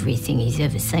about everything he's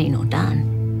ever seen or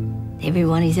done,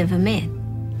 everyone he's ever met,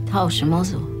 the whole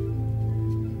schmozzle.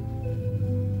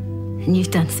 And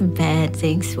you've done some bad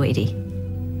things, sweetie,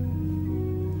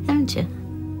 haven't you?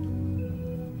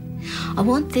 I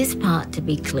want this part to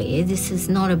be clear. This is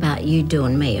not about you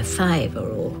doing me a favour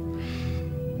or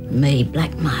me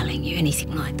blackmailing you,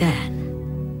 anything like that.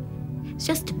 It's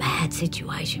just a bad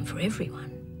situation for everyone.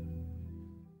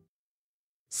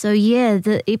 So, yeah,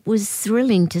 it was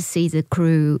thrilling to see the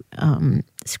crew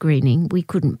screening. We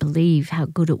couldn't believe how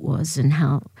good it was and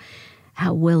how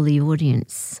well the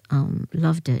audience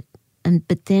loved it.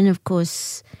 But then, of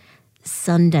course,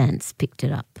 Sundance picked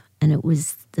it up, and it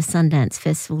was the Sundance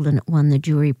Festival, and it won the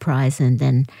jury prize, and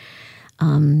then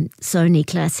Sony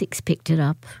Classics picked it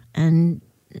up, and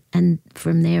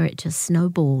from there it just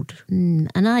snowballed.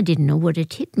 And I didn't know what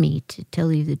had hit me, to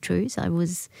tell you the truth. I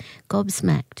was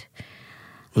gobsmacked.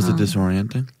 Was it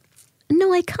disorienting?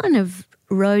 No, I kind of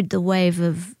rode the wave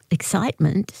of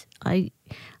excitement. I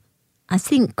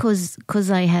think because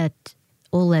I had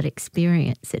all that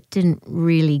experience, it didn't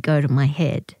really go to my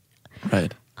head.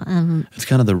 Right. It's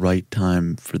kind of the right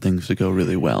time for things to go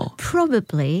really well.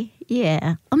 Probably,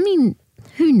 yeah. I mean,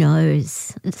 who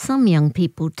knows? Some young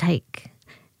people take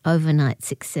overnight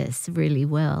success really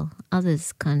well.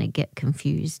 Others kind of get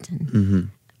confused and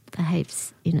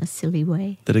behaves in a silly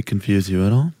way. Did it confuse you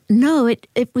at all? No,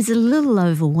 it was a little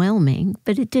overwhelming,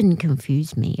 but it didn't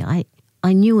confuse me.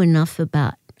 I knew enough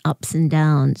about ups and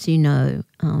downs,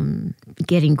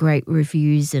 getting great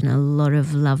reviews and a lot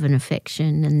of love and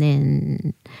affection, and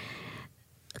then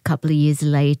a couple of years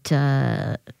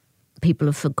later, people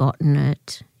have forgotten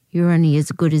it. You're only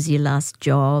as good as your last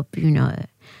job,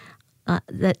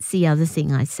 That's the other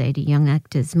thing I say to young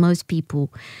actors. Most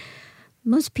people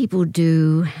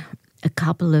do a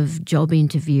couple of job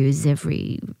interviews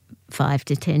every 5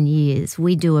 to 10 years.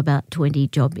 We do about 20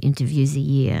 job interviews a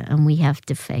year, and we have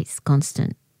to face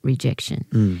constant rejection.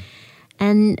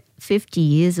 And 50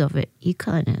 years of it, you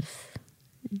kind of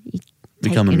take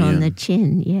Become it immune. on the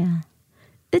chin, yeah.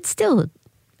 It still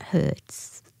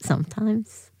hurts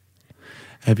sometimes.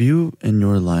 Have you, in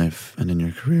your life and in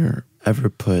your career, ever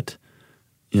put,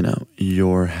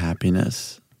 your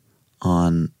happiness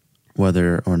on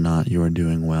whether or not you are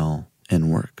doing well in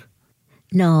work?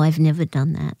 No, I've never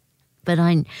done that. But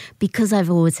because I've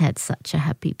always had such a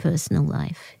happy personal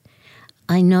life,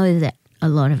 I know that a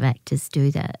lot of actors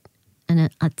do that. And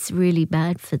it's really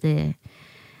bad for their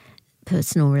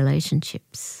personal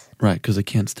relationships. Right, because it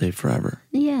can't stay forever.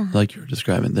 Yeah. Like you were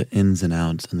describing, the ins and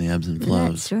outs and the ebbs and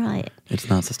flows. That's right. It's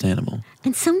not sustainable.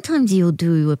 And sometimes you'll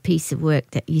do a piece of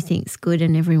work that you think's good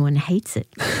and everyone hates it,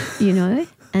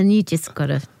 And you just got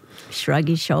to shrug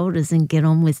your shoulders and get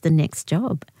on with the next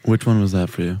job. Which one was that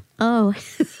for you? Oh,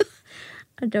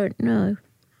 I don't know.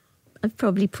 I've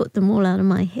probably put them all out of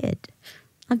my head.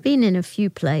 I've been in a few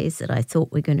plays that I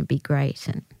thought were going to be great,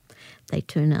 and they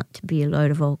turn out to be a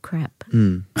load of old crap.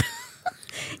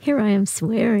 Here I am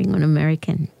swearing on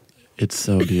American. It's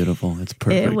so beautiful. It's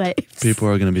perfect. Airwaves. People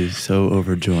are going to be so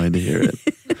overjoyed to hear it.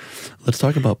 Let's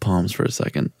talk about Palms for a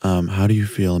second. How do you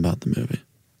feel about the movie?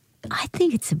 I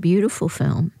think it's a beautiful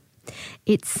film.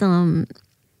 It's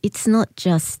not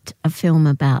just a film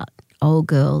about old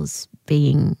girls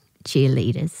being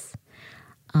cheerleaders,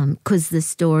 because the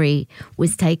story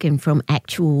was taken from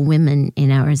actual women in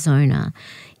Arizona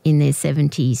in their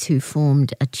 70s who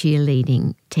formed a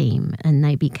cheerleading team, and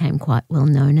they became quite well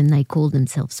known, and they called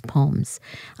themselves Poms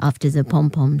after the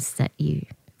pom-poms that you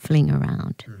fling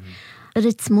around. But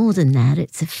it's more than that.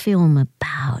 It's a film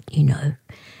about,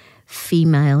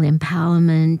 female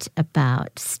empowerment,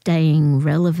 about staying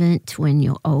relevant when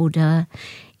you're older.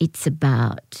 It's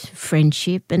about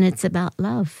friendship, and it's about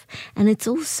love. And it's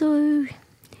also,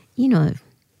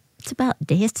 it's about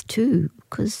death too,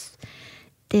 because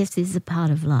death is a part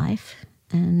of life,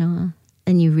 and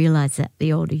you realize that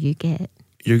the older you get.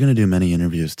 You're going to do many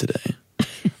interviews today.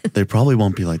 They probably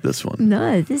won't be like this one.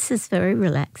 No, this is very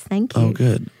relaxed. Thank you. Oh,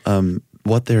 good.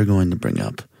 What they're going to bring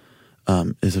up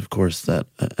is, of course, that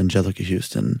Anjelica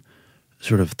Huston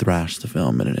sort of thrashed the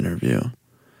film in an interview.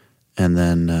 And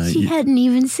then... she hadn't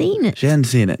even seen it. She hadn't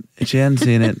seen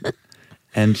it.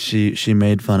 And she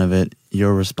made fun of it.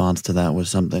 Your response to that was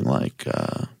something like...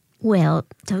 well,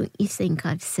 don't you think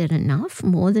I've said enough?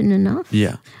 More than enough?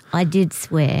 Yeah. I did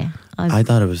swear. I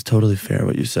thought it was totally fair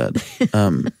what you said.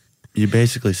 You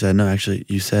basically said, no, actually,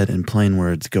 you said in plain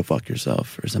words, go fuck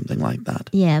yourself or something like that.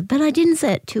 Yeah, but I didn't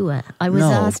say it to her. I was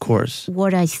asked of course.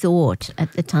 What I thought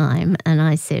at the time, and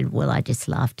I said, well, I just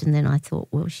laughed, and then I thought,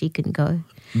 well, she can go.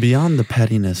 Beyond the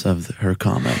pettiness of her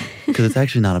comment, because it's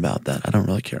actually not about that. I don't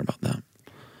really care about that.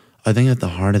 I think at the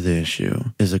heart of the issue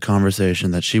is a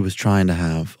conversation that she was trying to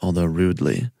have, although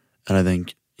rudely, and I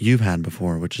think you've had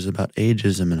before, which is about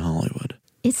ageism in Hollywood.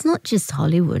 It's not just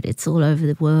Hollywood, it's all over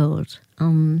the world.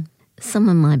 Some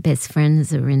of my best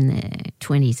friends are in their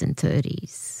 20s and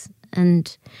 30s,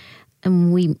 and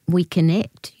we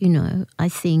connect, I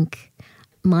think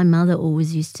my mother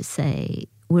always used to say,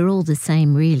 we're all the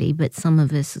same really, but some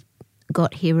of us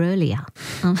got here earlier.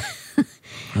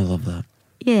 I love that.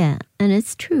 Yeah, and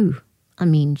it's true. I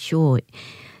mean, sure,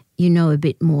 you know a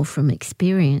bit more from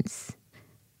experience,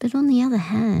 but on the other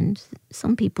hand,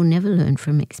 some people never learn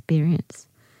from experience.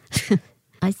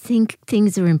 I think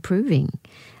things are improving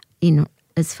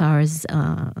as far as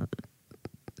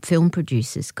film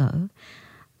producers go.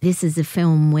 This is a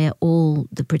film where all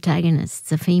the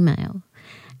protagonists are female,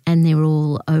 And they're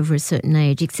all over a certain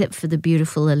age, except for the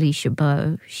beautiful Alicia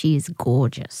Bowe. She is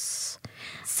gorgeous.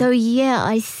 So, yeah,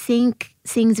 I think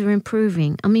things are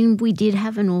improving. I mean, we did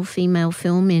have an all-female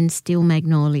film in Steel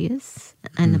Magnolias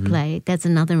and the play. That's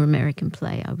another American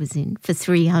play I was in for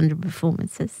 300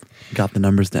 performances. Got the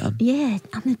numbers down. Yeah,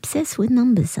 I'm obsessed with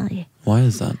numbers. Why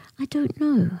is that? I don't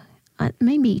know.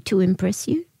 Maybe to impress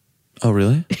you. Oh,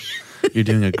 really? You're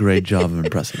doing a great job of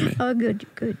impressing me. Oh, good,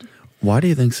 good. Why do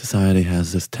you think society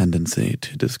has this tendency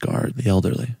to discard the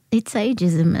elderly? It's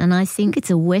ageism, and I think it's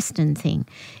a Western thing.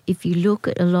 If you look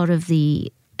at a lot of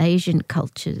the Asian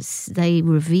cultures, they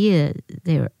revere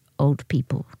their old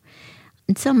people.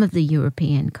 And some of the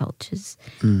European cultures,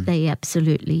 they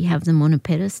absolutely have them on a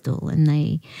pedestal,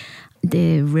 and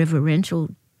they're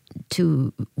reverential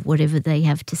to whatever they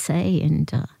have to say.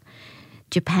 And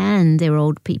Japan, their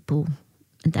old people,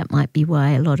 that might be why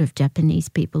a lot of Japanese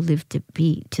people live to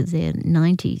be to their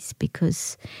 90s,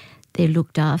 because they're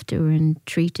looked after and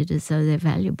treated as though they're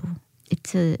valuable.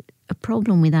 It's a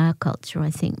problem with our culture, I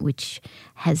think, which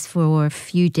has for a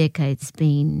few decades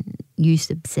been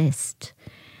youth-obsessed.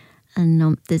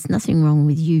 And there's nothing wrong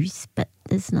with youth, but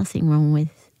there's nothing wrong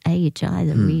with age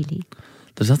either, really.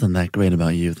 There's nothing that great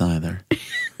about youth either.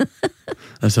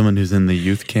 As someone who's in the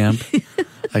youth camp,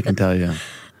 I can tell you,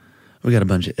 we got a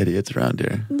bunch of idiots around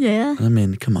here. Yeah. I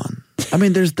mean, come on. I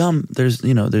mean, there's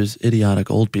idiotic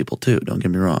old people too, don't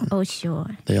get me wrong. Oh, sure.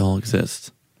 They all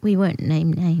exist. We won't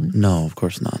name names. No, of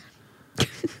course not.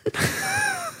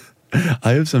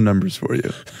 I have some numbers for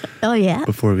you. Oh, yeah?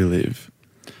 Before we leave.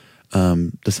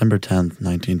 December 10th,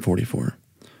 1944.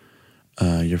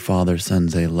 Your father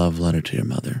sends a love letter to your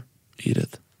mother,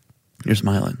 Edith. You're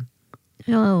smiling.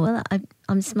 Oh, well,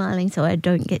 I'm smiling so I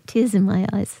don't get tears in my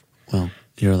eyes. Well,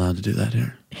 you're allowed to do that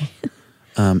here.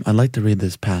 I'd like to read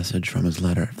this passage from his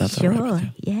letter, if that's all right with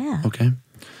you. Yeah. Okay.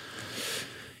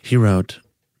 He wrote,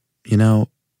 "You know,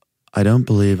 I don't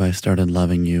believe I started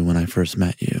loving you when I first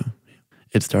met you.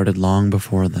 It started long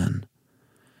before then.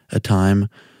 A time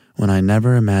when I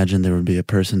never imagined there would be a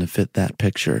person to fit that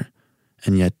picture,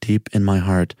 and yet deep in my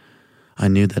heart, I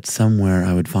knew that somewhere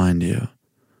I would find you.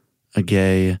 A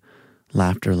gay,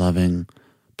 laughter-loving,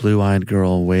 blue-eyed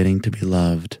girl waiting to be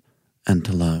loved and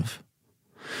to love.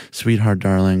 Sweetheart,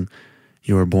 darling,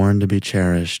 you were born to be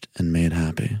cherished and made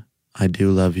happy. I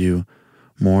do love you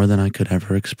more than I could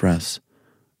ever express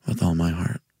with all my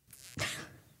heart."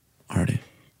 Artie.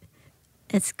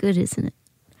 It's good, isn't it?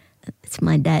 It's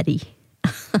my daddy.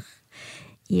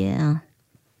 Yeah.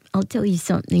 I'll tell you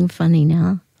something funny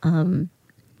now.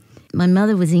 My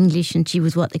mother was English and she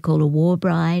was what they call a war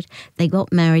bride. They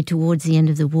got married towards the end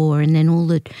of the war, and then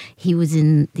he was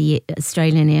in the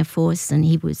Australian Air Force, and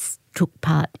he took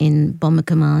part in Bomber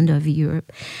Command over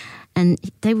Europe. And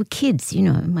they were kids, you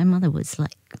know. My mother was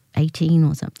like 18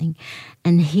 or something.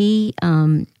 And he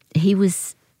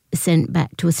was sent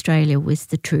back to Australia with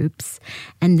the troops.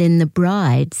 And then the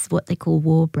brides, what they call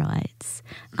war brides,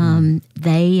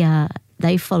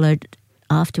 they followed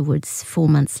afterwards 4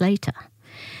 months later.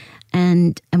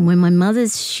 And when my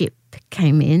mother's ship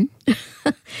came in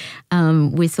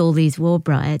with all these war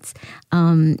brides,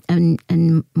 and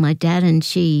my dad and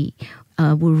she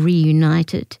were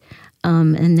reunited,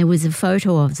 and there was a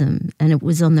photo of them, and it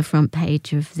was on the front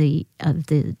page of the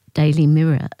Daily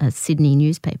Mirror, a Sydney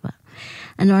newspaper.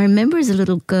 And I remember as a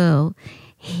little girl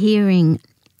hearing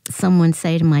someone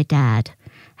say to my dad,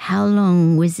 "How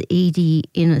long was Edie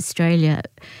in Australia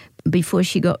before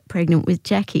she got pregnant with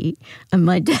Jackie?" And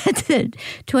my dad said,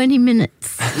 20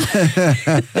 minutes.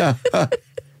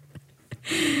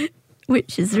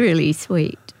 Which is really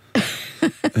sweet.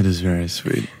 It is very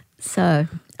sweet. So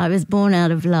I was born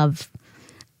out of love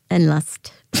and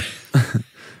lust.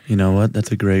 You know what?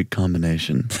 That's a great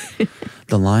combination.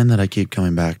 The line that I keep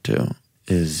coming back to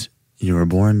is, "You were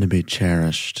born to be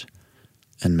cherished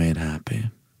and made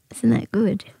happy." Isn't that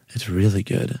good? It's really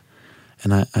good.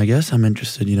 And I guess I'm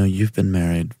interested, you know, you've been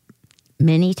married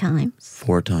many times.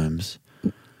 4 times.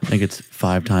 I think it's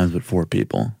 5 times with 4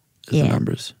 people is the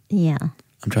numbers. Yeah.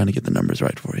 I'm trying to get the numbers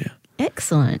right for you.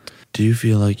 Excellent. Do you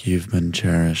feel like you've been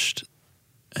cherished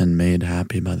and made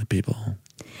happy by the people?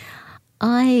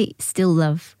 I still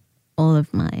love all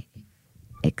of my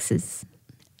exes.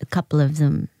 A couple of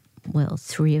them, well,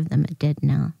 3 of them are dead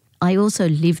now. I also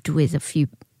lived with a few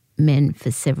men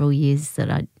for several years that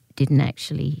I didn't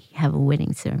actually have a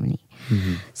wedding ceremony.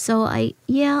 Mm-hmm. So I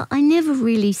never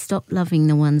really stopped loving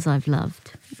the ones I've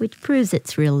loved, which proves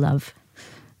it's real love,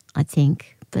 I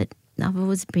think. But I've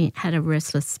always had a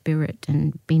restless spirit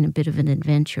and been a bit of an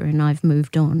adventurer, and I've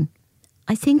moved on.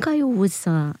 I think I always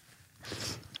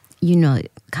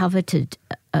coveted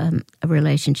a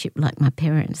relationship like my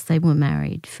parents. They were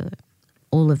married for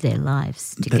all of their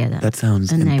lives together. That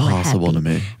sounds and impossible to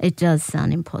me. It does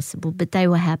sound impossible, but they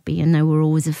were happy and they were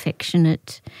always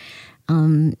affectionate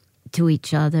to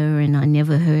each other, and I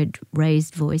never heard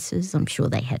raised voices. I'm sure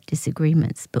they had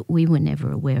disagreements, but we were never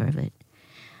aware of it.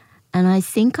 And I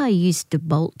think I used to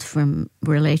bolt from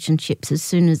relationships as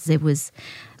soon as there was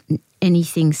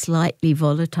anything slightly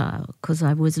volatile, because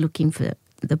I was looking for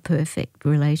the perfect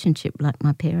relationship like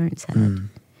my parents had.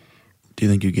 Do you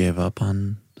think you gave up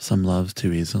on some loves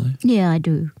too easily? Yeah, I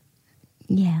do.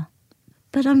 Yeah.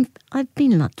 But I've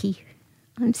been lucky.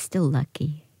 I'm still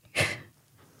lucky.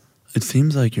 It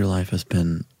seems like your life has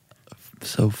been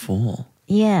so full.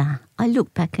 Yeah. I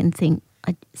look back and think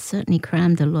I certainly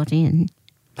crammed a lot in.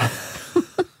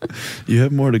 You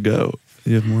have more to go.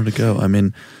 You have more to go. I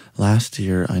mean, last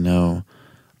year I know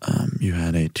you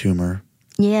had a tumor.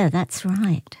 Yeah, that's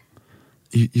right.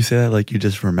 You say that like you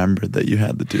just remembered that you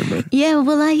had the tumor. Yeah,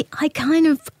 well,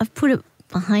 I've put it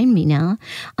behind me now.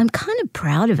 I'm kind of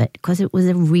proud of it because it was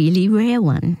a really rare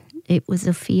one. It was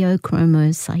a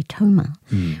pheochromocytoma,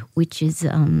 which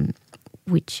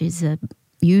is a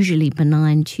usually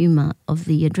benign tumor of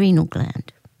the adrenal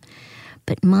gland.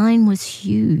 But mine was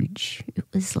huge. It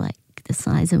was like the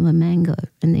size of a mango,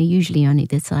 and they're usually only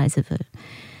the size of a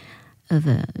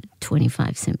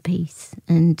 25-cent piece.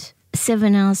 And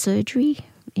 7-hour surgery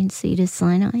in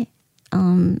Cedars-Sinai.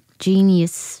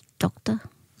 Genius doctor.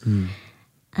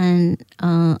 And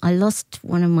I lost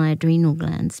one of my adrenal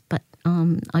glands, but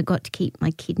I got to keep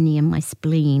my kidney and my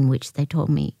spleen, which they told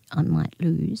me I might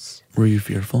lose. Were you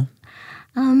fearful?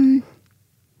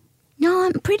 No,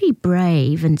 I'm pretty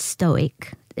brave and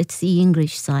stoic. It's the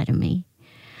English side of me.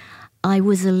 I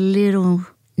was a little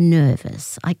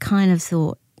nervous. I kind of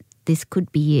thought this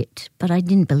could be it, but I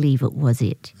didn't believe it was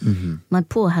it. My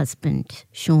poor husband,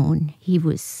 Sean, he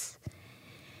was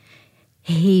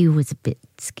a bit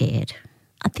scared.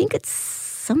 I think it's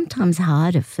sometimes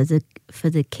harder for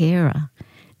the carer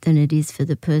than it is for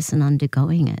the person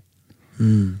undergoing it.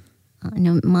 I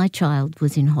know my child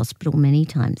was in hospital many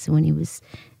times when he was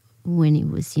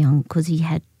young because he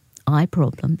had eye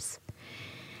problems.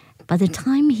 By the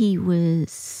time he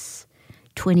was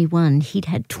 21, he'd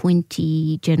had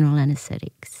 20 general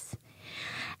anesthetics.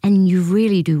 And you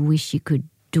really do wish you could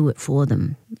do it for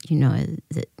them,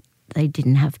 that they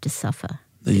didn't have to suffer.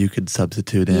 That you could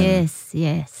substitute in.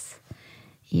 Yes.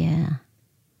 Yeah.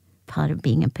 Part of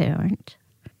being a parent.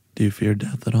 Do you fear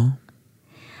death at all?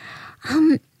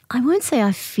 I won't say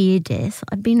I fear death.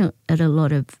 I've been at a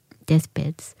lot of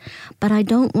deathbeds, but I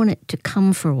don't want it to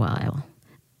come for a while.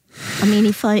 I mean,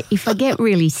 if I get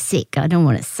really sick, I don't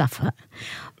want to suffer.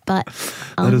 But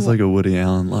that is like a Woody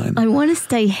Allen line. I want to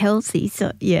stay healthy.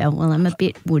 So yeah, well, I'm a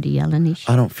bit Woody Allenish.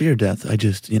 I don't fear death. I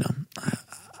just,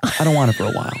 I don't want it for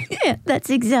a while. Yeah, that's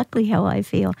exactly how I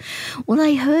feel. Well,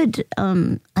 I heard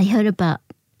about.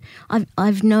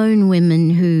 I've known women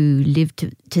who live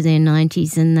to their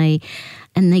 90s and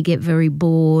they get very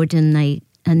bored and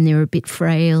they're a bit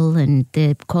frail and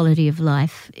their quality of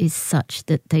life is such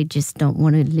that they just don't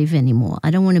want to live anymore.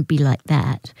 I don't want to be like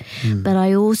that. But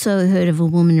I also heard of a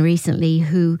woman recently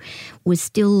who was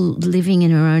still living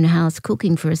in her own house,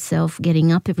 cooking for herself,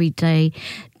 getting up every day,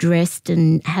 dressed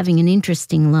and having an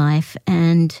interesting life.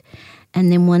 And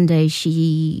then one day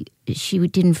she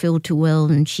didn't feel too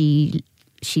well and she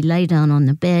lay down on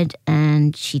the bed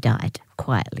and she died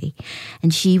quietly.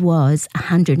 And she was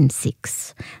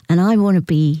 106. And I want to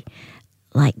be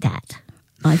like that.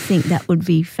 I think that would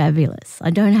be fabulous. I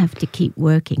don't have to keep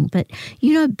working. But,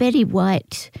 Betty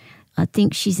White, I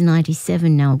think she's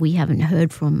 97 now. We haven't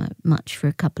heard from her much for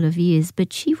a couple of years.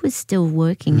 But she was still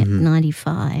working at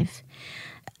 95.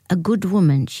 A good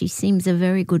woman. She seems a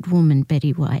very good woman,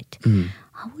 Betty White.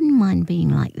 I wouldn't mind being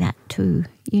like that too,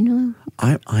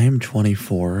 I am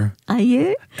 24. Are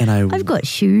you? And I've got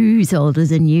shoes older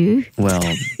than you. Well,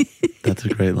 that's a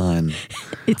great line.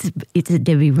 It's a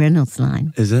Debbie Reynolds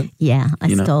line. Is it? Yeah,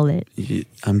 I stole it.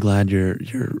 I'm glad you're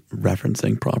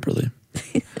referencing properly.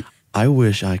 I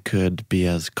wish I could be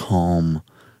as calm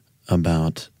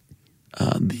about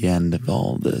the end of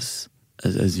all this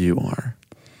as you are.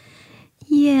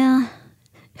 Yeah.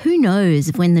 Who knows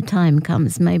when the time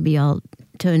comes, maybe I'll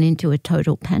turn into a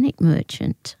total panic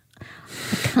merchant.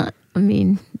 I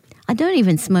don't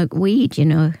even smoke weed,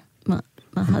 My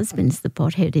husband's the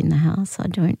pothead in the house. I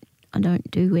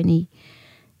don't do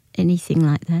anything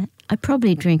like that. I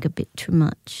probably drink a bit too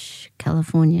much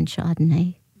Californian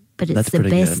Chardonnay, but it's the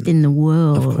best in the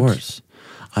world. Of course.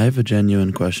 I have a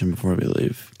genuine question before we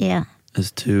leave. Yeah.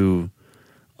 As two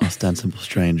ostensible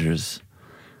strangers,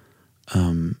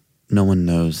 no one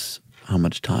knows how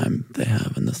much time they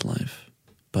have in this life,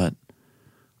 but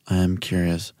I am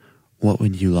curious, what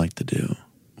would you like to do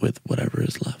with whatever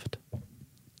is left?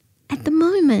 At the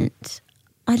moment,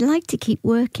 I'd like to keep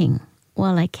working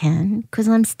while I can, because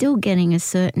I'm still getting a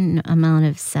certain amount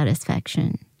of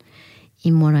satisfaction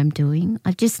in what I'm doing.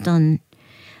 I've just done,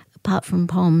 apart from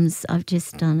Poms, I've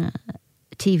just done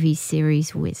a TV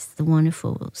series with the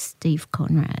wonderful Steve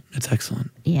Conrad. It's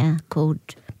excellent. Yeah, called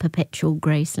Perpetual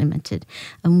Grace Limited.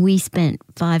 And we spent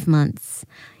 5 months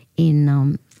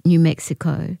in New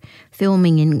Mexico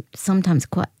filming in sometimes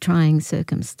quite trying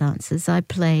circumstances. I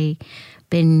play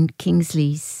Ben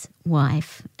Kingsley's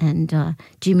wife, and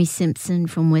Jimmy Simpson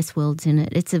from Westworld's in it.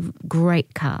 It's a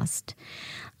great cast.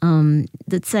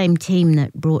 The same team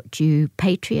that brought you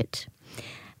Patriot.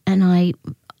 And I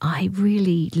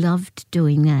really loved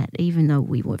doing that, even though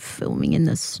we were filming in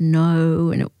the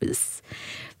snow and it was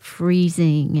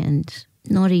freezing and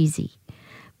not easy.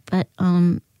 But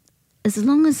as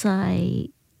long as I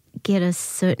get a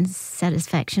certain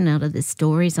satisfaction out of the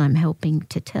stories I'm helping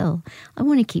to tell, I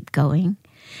want to keep going.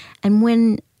 And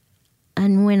when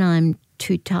I'm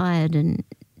too tired and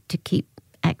to keep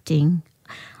acting,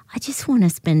 I just want to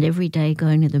spend every day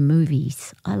going to the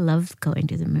movies. I love going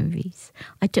to the movies.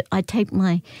 I take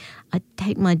my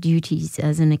duties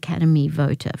as an Academy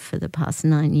voter for the past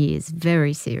 9 years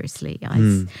very seriously.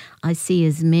 I see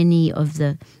as many of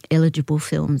the eligible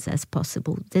films as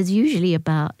possible. There's usually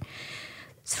about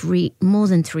more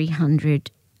than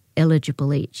 300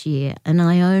 eligible each year, and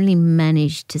I only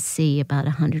managed to see about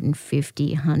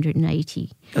 150,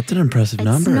 180. That's an impressive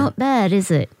number. It's not bad,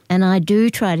 is it? And I do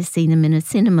try to see them in a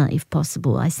cinema if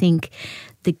possible. I think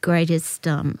the greatest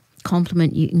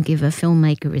compliment you can give a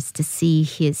filmmaker is to see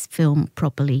his film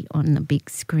properly on the big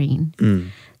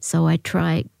screen. So I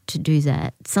try to do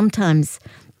that. Sometimes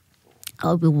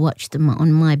I will watch them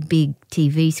on my big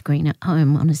TV screen at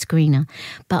home on a screener,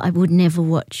 but I would never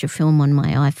watch a film on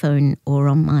my iPhone or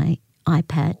on my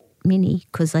iPad mini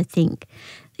because I think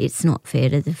it's not fair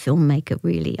to the filmmaker,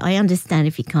 really. I understand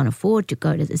if you can't afford to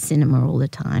go to the cinema all the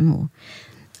time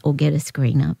or get a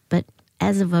screener, but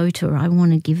as a voter, I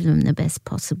want to give them the best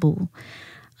possible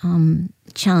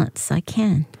chance I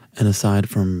can. And aside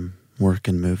from work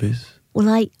and movies? Well,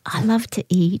 I love to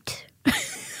eat.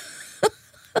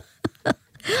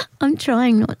 I'm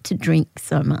trying not to drink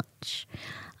so much.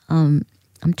 I'm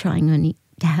trying only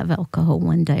to have alcohol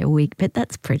 1 day a week, but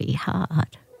that's pretty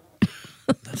hard.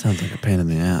 That sounds like a pain in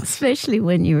the ass. Especially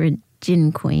when you're a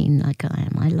gin queen like I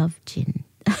am. I love gin.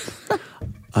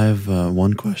 I have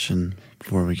one question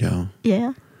before we go.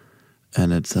 Yeah.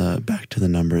 And it's back to the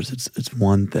numbers. It's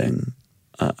one thing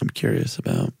I'm curious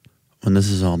about. When this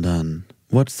is all done,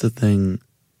 what's the thing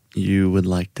you would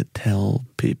like to tell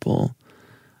people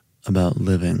about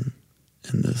living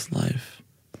in this life?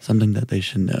 Something that they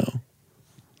should know.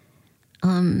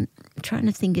 Trying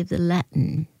to think of the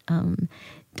Latin.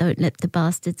 Don't let the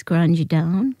bastards grind you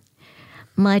down.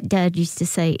 My dad used to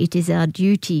say, it is our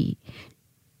duty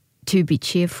to be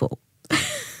cheerful.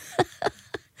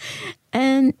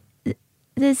 And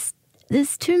there's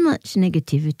too much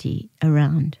negativity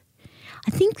around.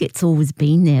 I think it's always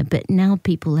been there, but now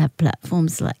people have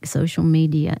platforms like social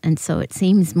media, and so it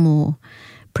seems more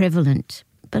prevalent.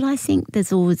 But I think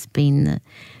there's always been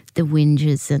the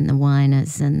whingers and the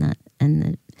whiners and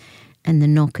the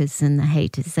knockers and the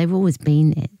haters. They've always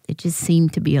been there. There just seem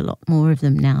to be a lot more of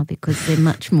them now because they're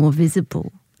much more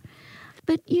visible.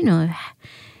 But, you know,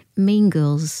 mean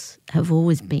girls have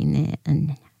always been there,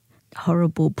 and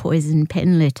horrible poison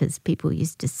pen letters. People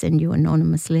used to send you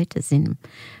anonymous letters in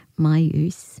my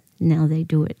youth. Now they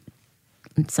do it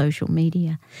on social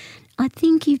media. I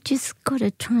think you've just got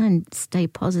to try and stay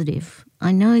positive.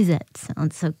 I know that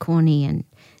sounds so corny and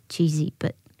cheesy,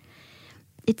 but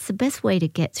it's the best way to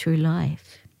get through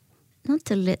life. Not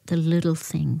to let the little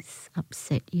things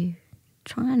upset you.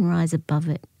 Try and rise above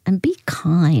it and be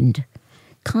kind.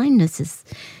 Kindness is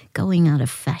going out of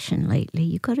fashion lately.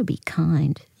 You've got to be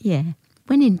kind. Yeah.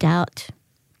 When in doubt,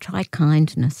 try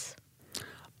kindness.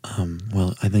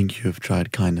 Well, I think you have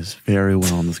tried kindness very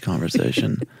well in this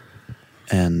conversation.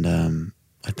 And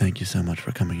I thank you so much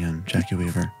for coming in, Jacki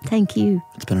Weaver. Thank you.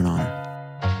 It's been an honor.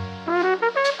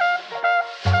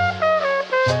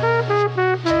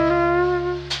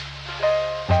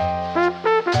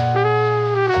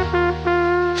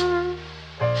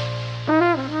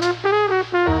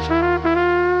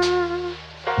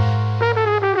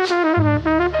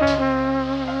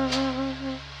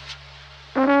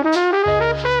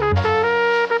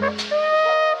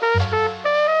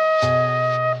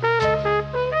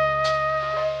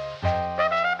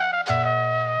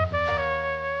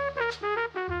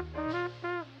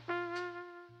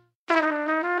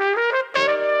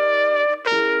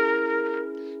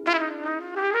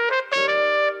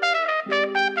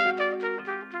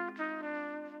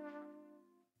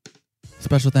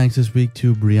 Special thanks this week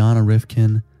to Brianna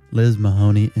Rifkin, Liz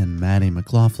Mahoney, and Maddie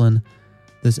McLaughlin.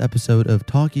 This episode of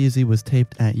Talk Easy was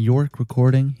taped at York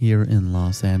Recording here in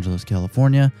Los Angeles,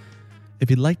 California. If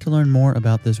you'd like to learn more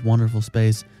about this wonderful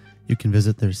space, you can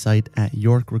visit their site at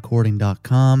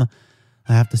yorkrecording.com.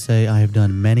 I have to say I have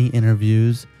done many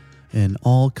interviews in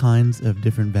all kinds of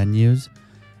different venues,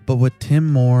 but what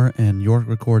Tim Moore and York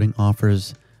Recording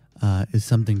offers is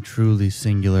something truly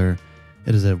singular.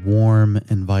 It is a warm,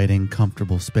 inviting,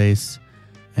 comfortable space,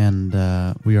 and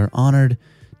we are honored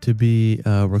to be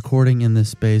recording in this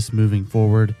space moving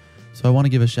forward. So I want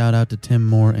to give a shout out to Tim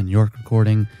Moore and York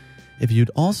Recording. If you'd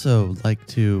also like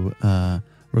to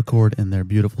record in their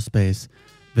beautiful space,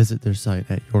 visit their site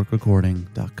at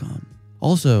yorkrecording.com.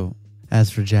 Also, as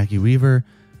for Jackie Weaver,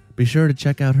 be sure to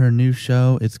check out her new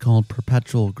show. It's called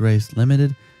Perpetual Grace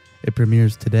Limited. It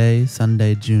premieres today,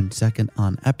 Sunday, June 2nd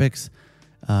on Epix.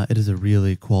 It is a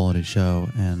really quality show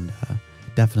and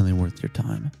definitely worth your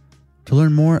time. To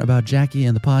learn more about Jackie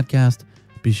and the podcast,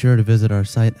 be sure to visit our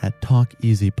site at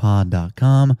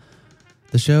talkeasypod.com.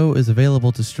 The show is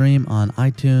available to stream on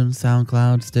iTunes,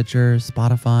 SoundCloud, Stitcher,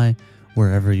 Spotify,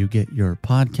 wherever you get your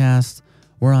podcasts.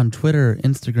 We're on Twitter,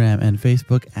 Instagram, and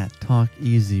Facebook at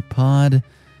TalkEasyPod.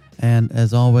 And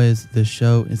as always, this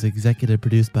show is executive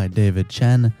produced by David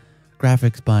Chen,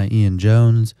 graphics by Ian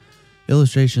Jones,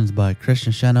 illustrations by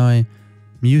Krishna Shenoy,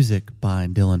 music by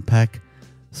Dylan Peck,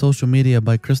 social media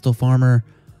by Crystal Farmer.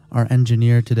 Our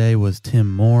engineer today was Tim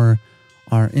Moore.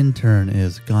 Our intern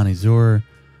is Ghani Zur.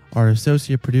 Our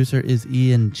associate producer is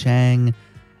Ian Chang.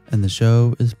 And the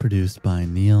show is produced by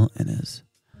Neil Innes.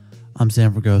 I'm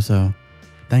Sam Fragoso.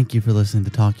 Thank you for listening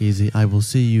to Talk Easy. I will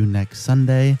see you next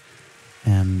Sunday.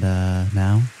 And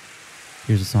now,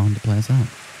 here's a song to play us out.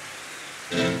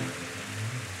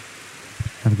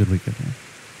 Have a good week, everyone.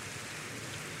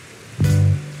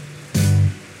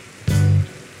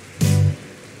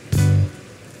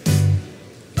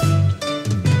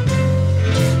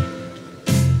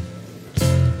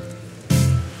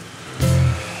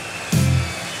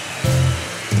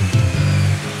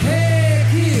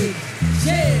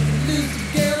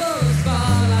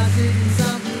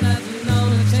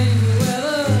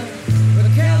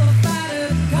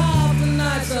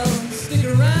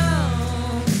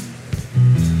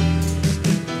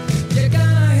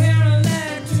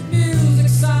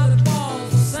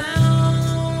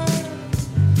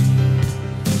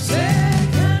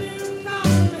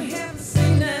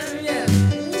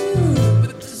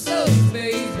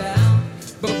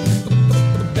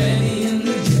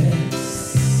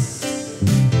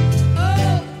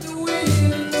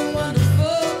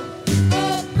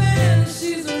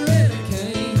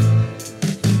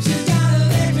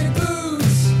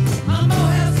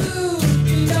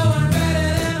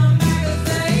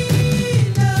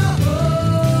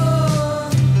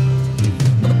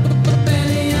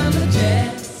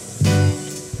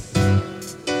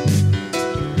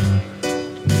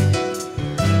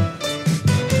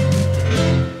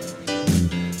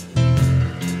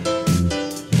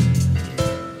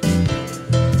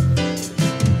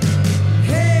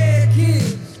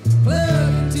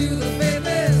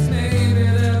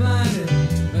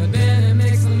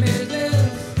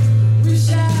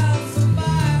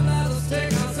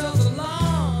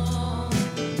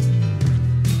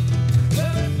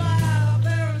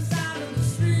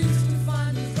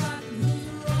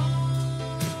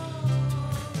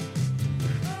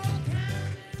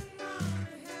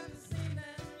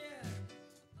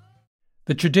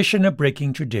 The tradition of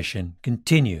breaking tradition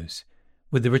continues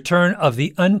with the return of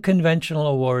the Unconventional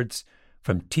Awards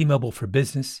from T-Mobile for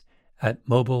Business at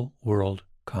Mobile World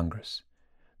Congress.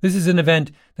 This is an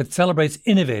event that celebrates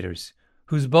innovators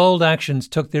whose bold actions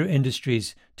took their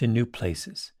industries to new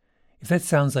places. If that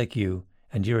sounds like you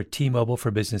and you're a T-Mobile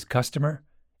for Business customer,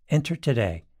 enter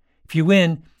today. If you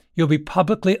win, you'll be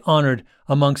publicly honored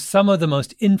amongst some of the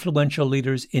most influential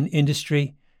leaders in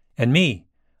industry, and me,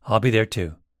 I'll be there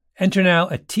too. Enter now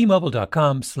at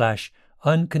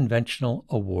tmobile.com/unconventional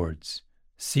awards.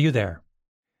 See you there.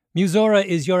 Musora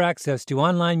is your access to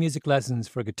online music lessons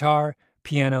for guitar,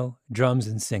 piano, drums,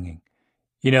 and singing.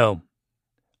 You know,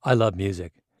 I love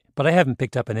music, but I haven't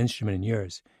picked up an instrument in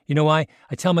years. You know why?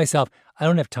 I tell myself, I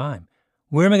don't have time.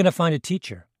 Where am I going to find a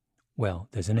teacher? Well,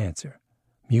 there's an answer.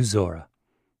 Musora.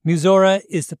 Musora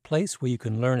is the place where you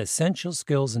can learn essential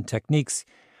skills and techniques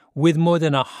with more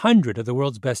than 100 of the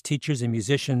world's best teachers and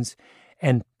musicians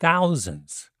and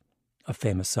thousands of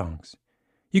famous songs.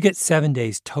 You get 7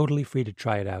 days totally free to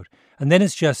try it out, and then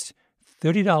it's just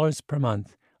 $30 per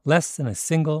month, less than a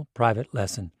single private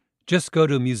lesson. Just go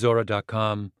to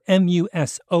Musora.com,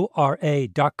 Musora.com,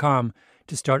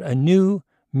 to start a new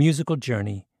musical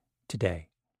journey today.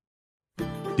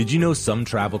 Did you know some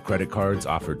travel credit cards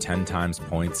offer 10 times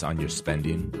points on your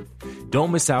spending?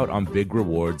 Don't miss out on big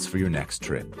rewards for your next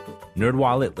trip.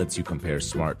 NerdWallet lets you compare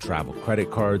smart travel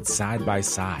credit cards side by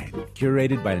side,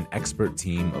 curated by an expert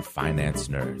team of finance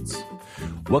nerds.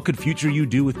 What could future you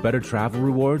do with better travel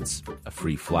rewards? A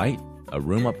free flight? A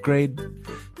room upgrade?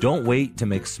 Don't wait to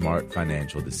make smart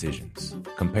financial decisions.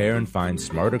 Compare and find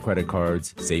smarter credit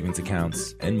cards, savings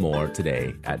accounts, and more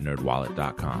today at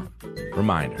nerdwallet.com.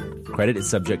 Reminder, credit is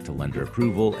subject to lender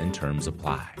approval and terms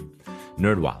apply.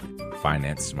 NerdWallet,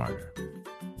 finance smarter.